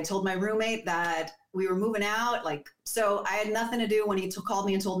 And I told my roommate that we were moving out. So I had nothing to do when he called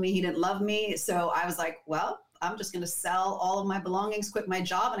me and told me he didn't love me. So I was like, well, I'm just going to sell all of my belongings, quit my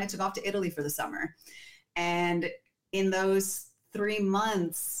job. And I took off to Italy for the summer. And in those 3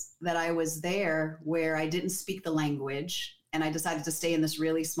 months that I was there, where I didn't speak the language, and I decided to stay in this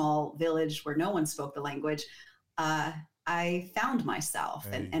really small village where no one spoke the language, I found myself.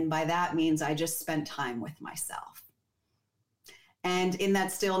 And by that means I just spent time with myself. And in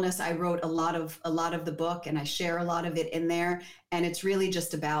that stillness, I wrote a lot of the book, and I share a lot of it in there. And it's really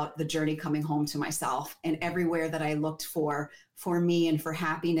just about the journey coming home to myself, and everywhere that I looked for me and for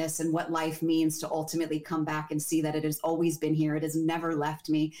happiness and what life means, to ultimately come back and see that it has always been here. It has never left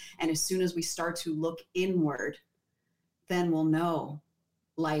me. And as soon as we start to look inward, then we'll know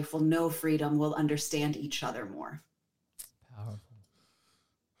life, we'll know freedom, we'll understand each other more. Powerful.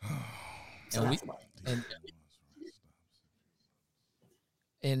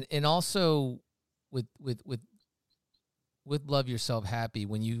 And also with Love Yourself Happy,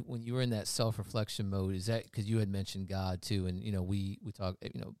 when you were in that self-reflection mode, is that because you had mentioned God too? And we talk,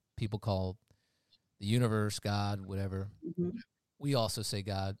 people call the universe God, whatever. We also say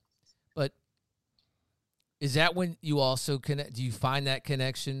God, but is that when you also connect? Do you find that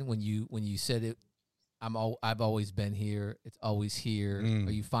connection when you said it? I've always been here. It's always here.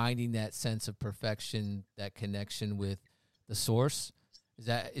 Are you finding that sense of perfection, that connection with the source?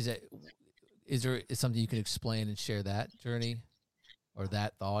 Is there something you can explain and share that journey or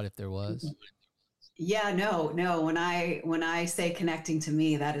that thought, if there was? Yeah, no. When I say connecting to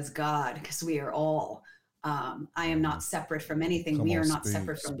me, that is God, because we are all. I am not separate from anything. We are not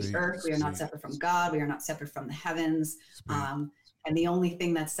separate from the earth. We are not separate from God. We are not separate from the heavens. And the only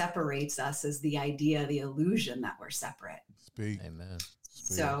thing that separates us is the idea, the illusion that we're separate. Amen.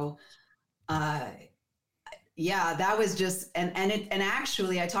 So, yeah, that was just, and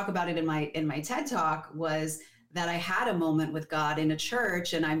actually I talk about it in my TED Talk, was that I had a moment with God in a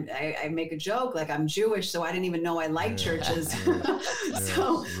church, and I make a joke, like, I'm Jewish, so I didn't even know I liked churches.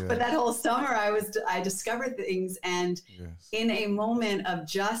 But that whole summer I discovered things, and in a moment of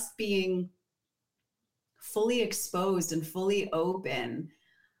just being fully exposed and fully open,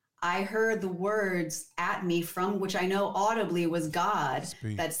 I heard the words at me from which I know audibly was God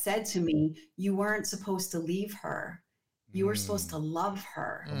that said to me, you weren't supposed to leave her. You were supposed to love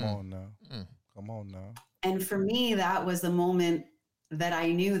her. Come on now. Come on now. And for me, that was the moment that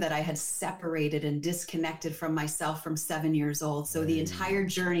I knew that I had separated and disconnected from myself from 7 years old. So the entire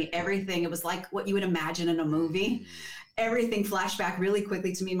journey, everything, it was like what you would imagine in a movie. Everything flashed back really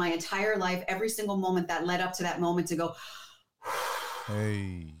quickly to me, my entire life, every single moment that led up to that moment, to go,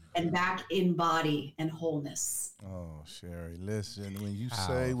 and back in body and wholeness. Oh, Shari, listen, when you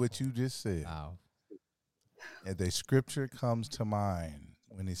say what you just said, and the scripture comes to mind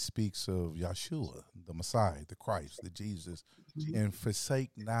when it speaks of Yeshua, the Messiah, the Christ, the Jesus, and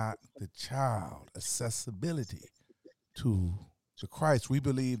forsake not the child, accessibility to the Christ. We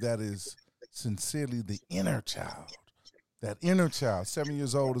believe that is sincerely the inner child. That inner child, 7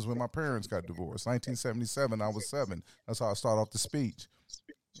 years old, is when my parents got divorced. 1977, I was 7. That's how I start off the speech.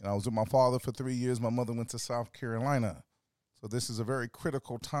 And I was with my father for 3 years. My mother went to South Carolina. So this is a very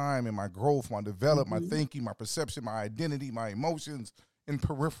critical time in my growth, my development, my thinking, my perception, my identity, my emotions, in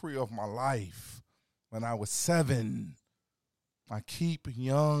periphery of my life. When I was 7, I keep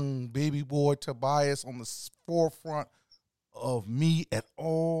young baby boy Tobias on the forefront of me at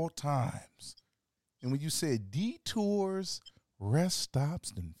all times. And when you said detours, rest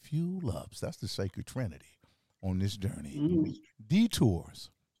stops, and fuel ups, that's the sacred trinity on this journey. Detours,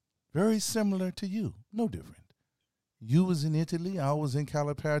 very similar to you, no different. You was in Italy, I was in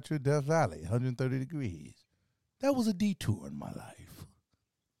Calipatria, Death Valley, 130 degrees. That was a detour in my life.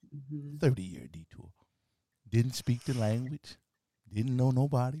 30-year detour. Didn't speak the language, didn't know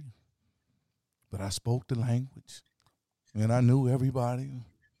nobody, but I spoke the language, and I knew everybody.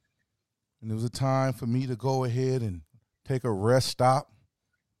 And there was a time for me to go ahead and take a rest stop,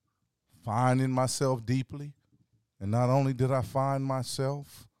 finding myself deeply. And not only did I find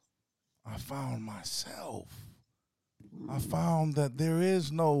myself, I found myself. I found that there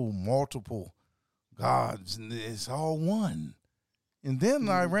is no multiple gods, and it's all one. And then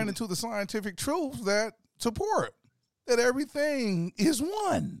I ran into the scientific truth that support that everything is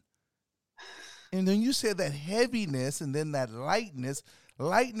one. And then you said that heaviness and then that lightness.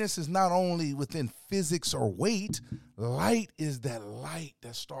 Lightness is not only within physics or weight. Light is that light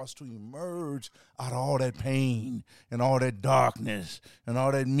that starts to emerge out of all that pain and all that darkness and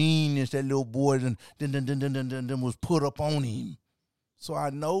all that meanness that little boy then was put up on him. So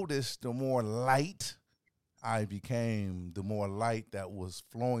I noticed the more light I became, the more light that was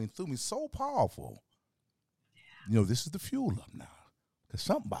flowing through me. So powerful. You know, this is the fuel up now. Because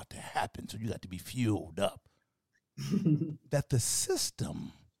something about to happen, so you got to be fueled up. That the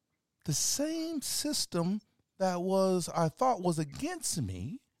system, the same system that I thought was against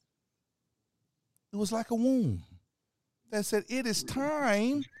me, it was like a womb that said, it is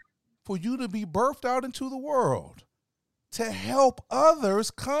time for you to be birthed out into the world to help others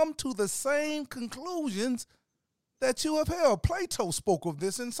come to the same conclusions that you have held. Plato spoke of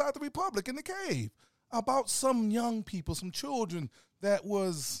this inside the Republic in the cave about some young people, some children that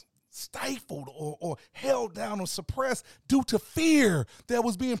was stifled or held down or suppressed due to fear that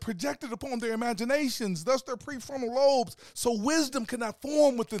was being projected upon their imaginations, thus their prefrontal lobes, so wisdom could not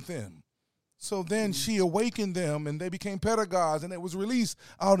form within them. So then she awakened them and they became pedagogues, and it was released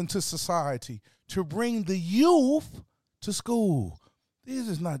out into society to bring the youth to school. This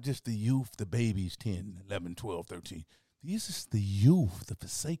is not just the youth, the babies 10, 11, 12, 13. This is the youth, the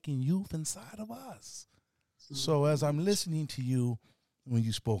forsaken youth inside of us. So as I'm listening to you, when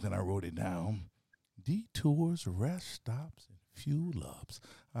you spoke and I wrote it down, detours, rest stops, and fuel ups.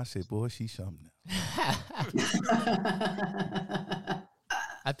 I said, boy, she's something else.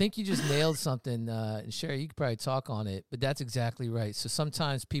 I think you just nailed something, and Shari, you could probably talk on it, but that's exactly right. So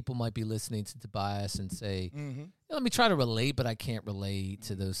sometimes people might be listening to Tobias and say, let me try to relate, but I can't relate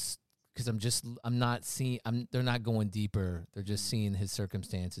to those because they're not going deeper. They're just seeing his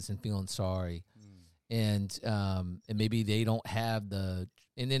circumstances and feeling sorry. And maybe they don't have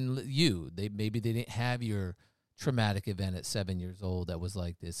maybe they didn't have your traumatic event at 7 years old that was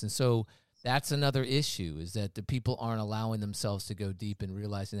like this. And so that's another issue, is that the people aren't allowing themselves to go deep and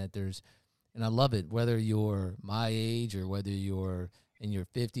realizing that and I love it, whether you're my age or whether you're in your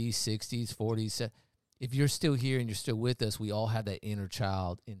 50s, 60s, 40s, if you're still here and you're still with us, we all have that inner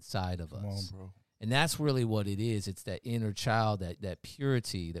child inside of us. Come on, bro. And that's really what it is. It's that inner child, that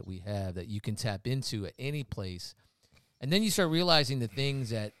purity that we have that you can tap into at any place. And then you start realizing the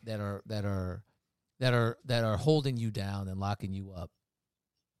things that are holding you down and locking you up.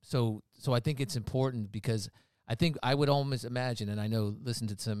 So I think it's important, because I think I would almost imagine, and I know, listen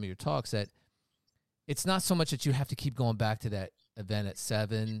to some of your talks, that it's not so much that you have to keep going back to that event at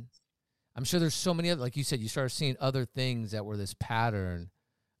 7. I'm sure there's so many other, like you said, you start seeing other things that were this pattern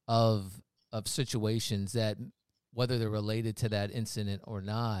of situations that, whether they're related to that incident or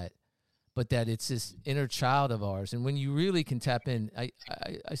not, but that it's this inner child of ours. And when you really can tap in, I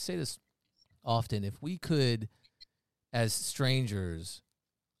say this often, if we could, as strangers,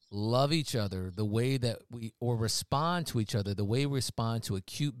 love each other the way that or respond to each other the way we respond to a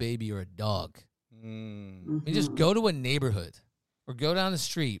cute baby or a dog. I mean, just go to a neighborhood or go down the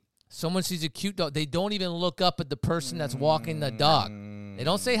street. Someone sees a cute dog. They don't even look up at the person that's walking the dog. They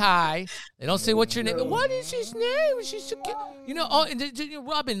don't say hi. They don't say, what's your name? What is his name? She's so cute.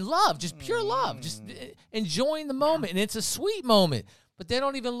 Robin, love, just pure love, just enjoying the moment. And it's a sweet moment. But they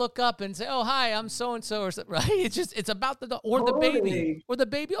don't even look up and say, oh, hi, I'm so-and-so, or something, right? It's about the dog or the baby. Or the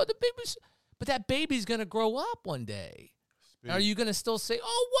baby. Oh, the baby's. But that baby's going to grow up one day. Are you going to still say,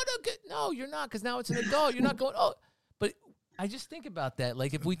 oh, what a good. No, you're not, because now it's an adult. You're not going, oh. But I just think about that.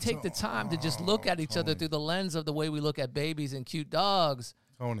 Like, if we take the time to just look at each other through the lens of the way we look at babies and cute dogs.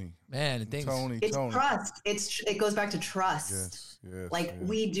 Tony. Man, it's trust. It goes back to trust. Yes,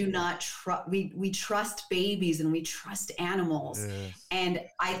 we do not trust. We trust babies and we trust animals. Yes. And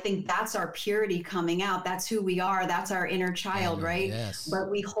I think that's our purity coming out. That's who we are. That's our inner child, right? Yes.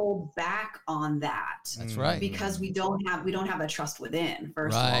 But we hold back on that. That's right. Because we don't have a trust within,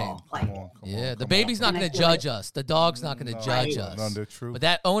 first of all. Like, the baby's not going to judge us. The dog's not going to judge us. But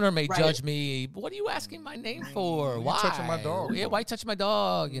that owner may judge me. What are you asking my name for? Why? You touching my dog? Yeah, why you touching my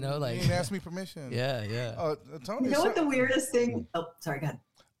dog? You know, like, you didn't ask me permission. Yeah. Tony, you know what the weirdest thing? Oh, sorry, go ahead.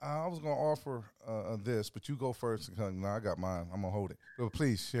 I was going to offer this, but you go first. No, I got mine. I'm going to hold it. But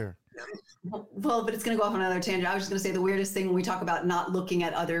please share. Well, but it's going to go off on another tangent. I was just going to say the weirdest thing when we talk about not looking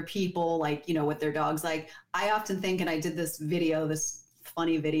at other people, like, with their dogs. Like, I often think, and I did this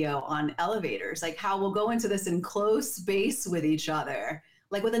funny video on elevators, like how we'll go into this enclosed space with each other,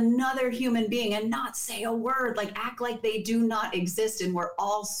 like with another human being, and not say a word, like act like they do not exist. And we're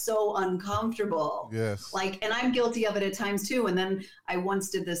all so uncomfortable. Yes. Like, and I'm guilty of it at times too. And then I once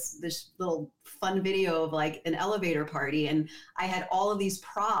did this little fun video of like an elevator party, and I had all of these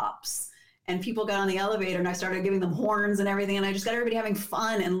props, and people got on the elevator and I started giving them horns and everything. And I just got everybody having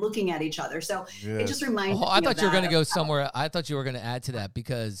fun and looking at each other. So it just reminds me. I thought you were going to go somewhere. I thought you were going to add to that,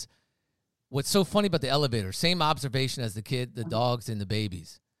 because what's so funny about the elevator, same observation as the dogs and the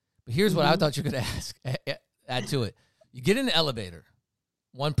babies. But here's what I thought you were going to add to it. You get in the elevator,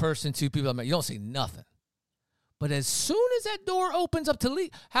 one person, two people, you don't see nothing. But as soon as that door opens up to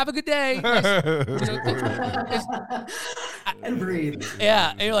leave, have a good day. And breathe.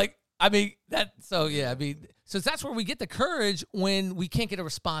 Yeah. And you're like, so that's where we get the courage when we can't get a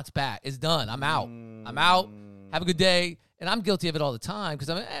response back. It's done. I'm out. Have a good day. And I'm guilty of it all the time,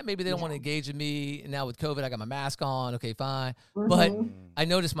 because maybe they don't want to engage with me. And now with COVID, I got my mask on. Okay, fine. But I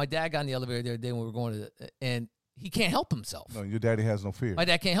noticed my dad got in the elevator the other day when we were going and he can't help himself. No, your daddy has no fear. My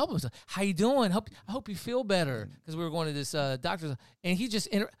dad can't help himself. How you doing? I hope you feel better, because we were going to this doctor's. And he just,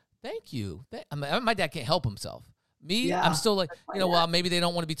 thank you. My dad can't help himself. Me, I'm still like, maybe they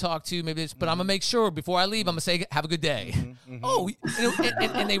don't want to be talked to. Maybe but I'm going to make sure before I leave, I'm going to say, have a good day. Oh,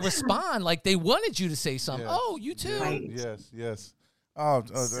 and they respond like they wanted you to say something. Yes. Oh, you too. Right. Yes. Oh,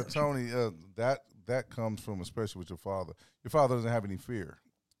 Tony, that comes from, especially with your father. Your father doesn't have any fear.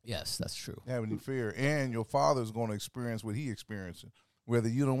 Yes, that's true. Have any fear. And your father's going to experience what he experienced. Whether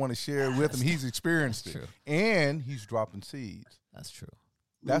you don't want to share it with him, he's experienced it. True. And he's dropping seeds. That's true.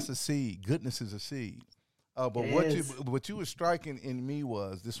 That's a seed. Goodness is a seed. But what you were striking in me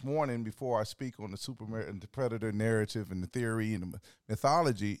was this morning, before I speak on the predator narrative and the theory and the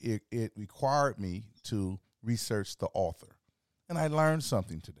mythology, it required me to research the author. And I learned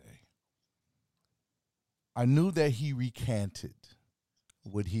something today. I knew that he recanted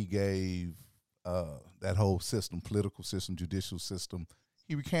what he gave that whole system, political system, judicial system.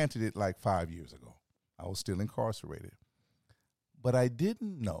 He recanted it like 5 years ago. I was still incarcerated. But I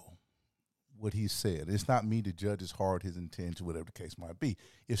didn't know what he said. It's not me to judge his heart, his intention, whatever the case might be.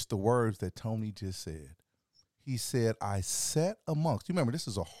 It's the words that Tony just said. He said, I sat amongst, you remember, this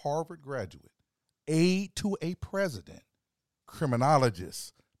is a Harvard graduate, aide to a president,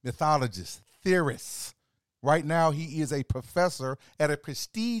 criminologist, mythologist, theorist. Right now, he is a professor at a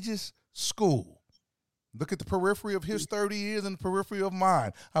prestigious school. Look at the periphery of his 30 years and the periphery of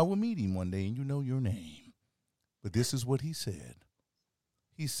mine. I will meet him one day and you know your name. But this is what he said.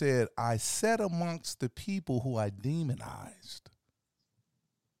 He said, I sat amongst the people who I demonized.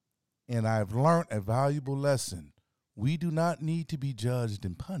 And I've learned a valuable lesson. We do not need to be judged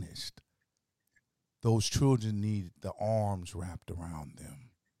and punished. Those children need the arms wrapped around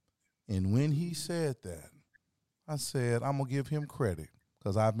them. And when he said that, I said, I'm going to give him credit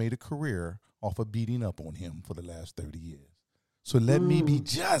because I've made a career off of beating up on him for the last 30 years. So let me be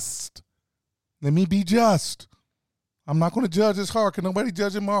just. Let me be just. I'm not going to judge his heart because nobody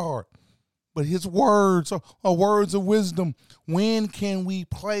judging my heart. But his words are words of wisdom. When can we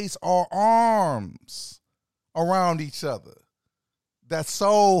place our arms around each other? That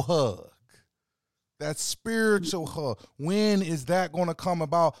soul hug, that spiritual hug. When is that going to come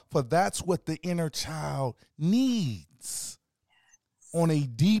about? For that's what the inner child needs on a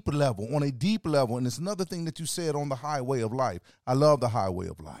deep level, And it's another thing that you said on the highway of life. I love the highway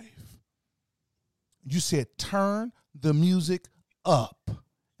of life. You said, turn the music up.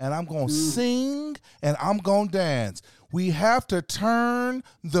 And I'm going to sing and I'm going to dance. We have to turn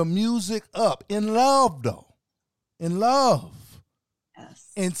the music up in love, though. In love.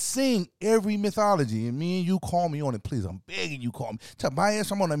 Yes. And sing every mythology. And me and you call me on it, please. I'm begging you, call me.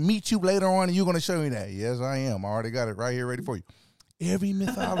 Tobias, I'm going to meet you later on and you're going to show me that. Yes, I am. I already got it right here ready for you. Every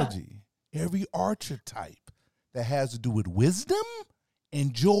mythology, every archetype that has to do with wisdom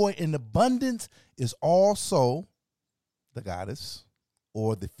and joy and abundance is also the goddess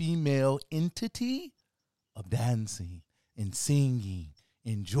or the female entity of dancing and singing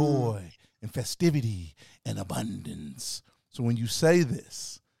and joy and festivity and abundance. So when you say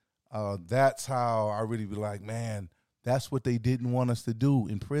this, that's how I really be like, man, that's what they didn't want us to do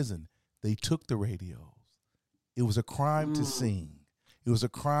in prison. They took the radios. It was a crime to sing. It was a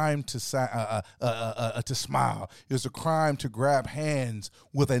crime to smile. It was a crime to grab hands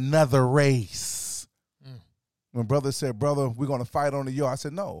with another race. When brother said, brother, we're going to fight on the yard, I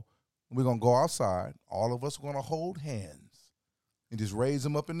said, no, we're going to go outside. All of us are going to hold hands and just raise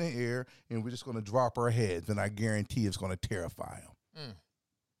them up in the air, and we're just going to drop our heads, and I guarantee it's going to terrify them.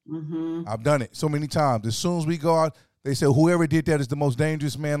 Mm-hmm. I've done it so many times. As soon as we go out, they say, whoever did that is the most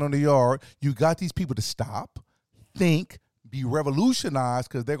dangerous man on the yard. You got these people to stop, think, be revolutionized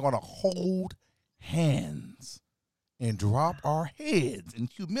because they're going to hold hands and drop our heads in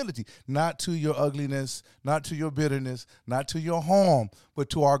humility, not to your ugliness, not to your bitterness, not to your harm,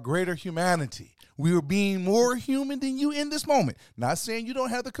 but to our greater humanity. We are being more human than you in this moment. Not saying you don't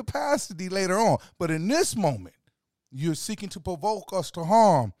have the capacity later on, but in this moment, you're seeking to provoke us to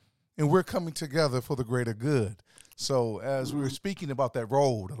harm, and we're coming together for the greater good. So as we were speaking about that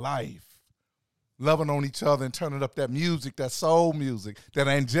road of life, loving on each other and turning up that music, that soul music, that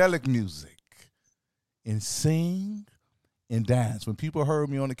angelic music, and sing and dance. When people heard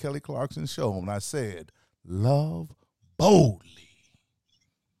me on the Kelly Clarkson show, and I said, love boldly.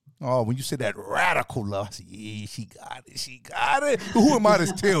 Oh, when you said that radical love, I said, yeah, she got it. Who am I to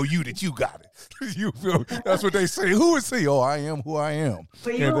tell you that you got it? You feel, that's what they say. Who is he? Oh, I am who I am.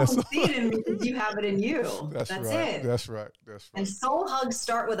 But you don't see it in me because you have it in you. That's right. it. That's right. And soul hugs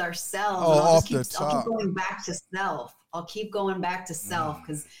start with ourselves. Oh, I'll off the top. I'll keep going back to self. I'll keep going back to self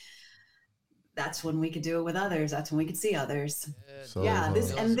because that's when we could do it with others. That's when we could see others. So,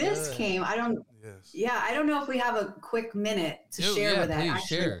 this came. I don't know if we have a quick minute to share where that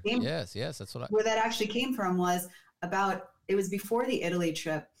actually came. Yes, that's what where that actually came from was it was before the Italy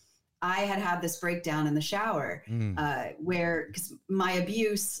trip. I had this breakdown in the shower where, because my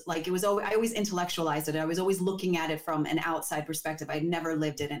abuse, like I always intellectualized it. I was always looking at it from an outside perspective. I'd never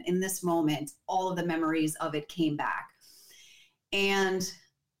lived it. And in this moment, all of the memories of it came back. And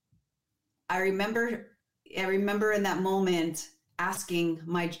I remember in that moment asking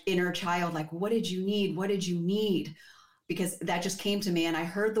my inner child, like, what did you need? What did you need? Because that just came to me and I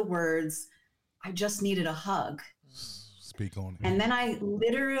heard the words, I just needed a hug. Speak on it. And then I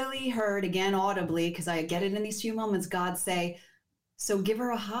literally heard again audibly, because I get it in these few moments, God say, so give her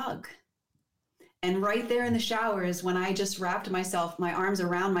a hug. And right there in the shower is when I just wrapped my arms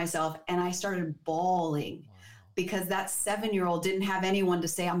around myself, and I started bawling because that 7-year-old didn't have anyone to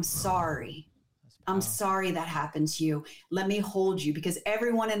say, I'm sorry. I'm sorry that happened to you. Let me hold you, because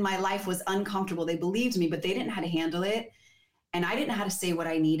everyone in my life was uncomfortable. They believed me, but they didn't know how to handle it. And I didn't know how to say what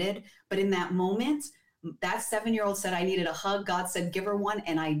I needed. But in that moment, that 7-year-old said I needed a hug. God said, give her one.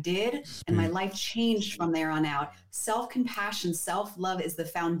 And I did. And my life changed from there on out. Self-compassion, self-love is the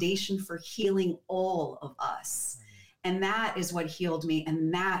foundation for healing all of us. And that is what healed me.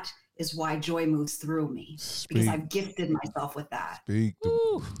 And that is why joy moves through me, because I've gifted myself with that.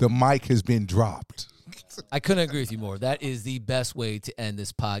 The mic has been dropped. I couldn't agree with you more. That is the best way to end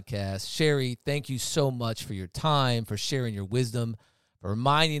this podcast. Shari, thank you so much for your time, for sharing your wisdom, for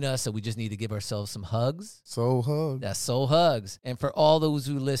reminding us that we just need to give ourselves some hugs. Soul hugs. That's soul hugs. And for all those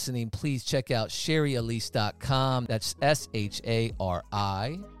who are listening, please check out ShariAlyse.com. That's ShariAlyse.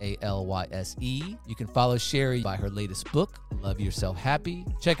 You can follow Shari by her latest book, Love Yourself Happy.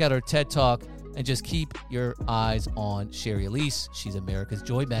 Check out her TED Talk, and just keep your eyes on Shari Alyse. She's America's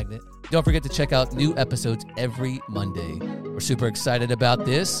Joy Magnet. Don't forget to check out new episodes every Monday. We're super excited about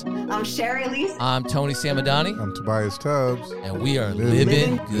this. I'm Shari Alyse. I'm Tony Samadani. I'm Tobias Tubbs. And we are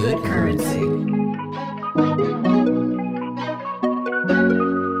living good currency.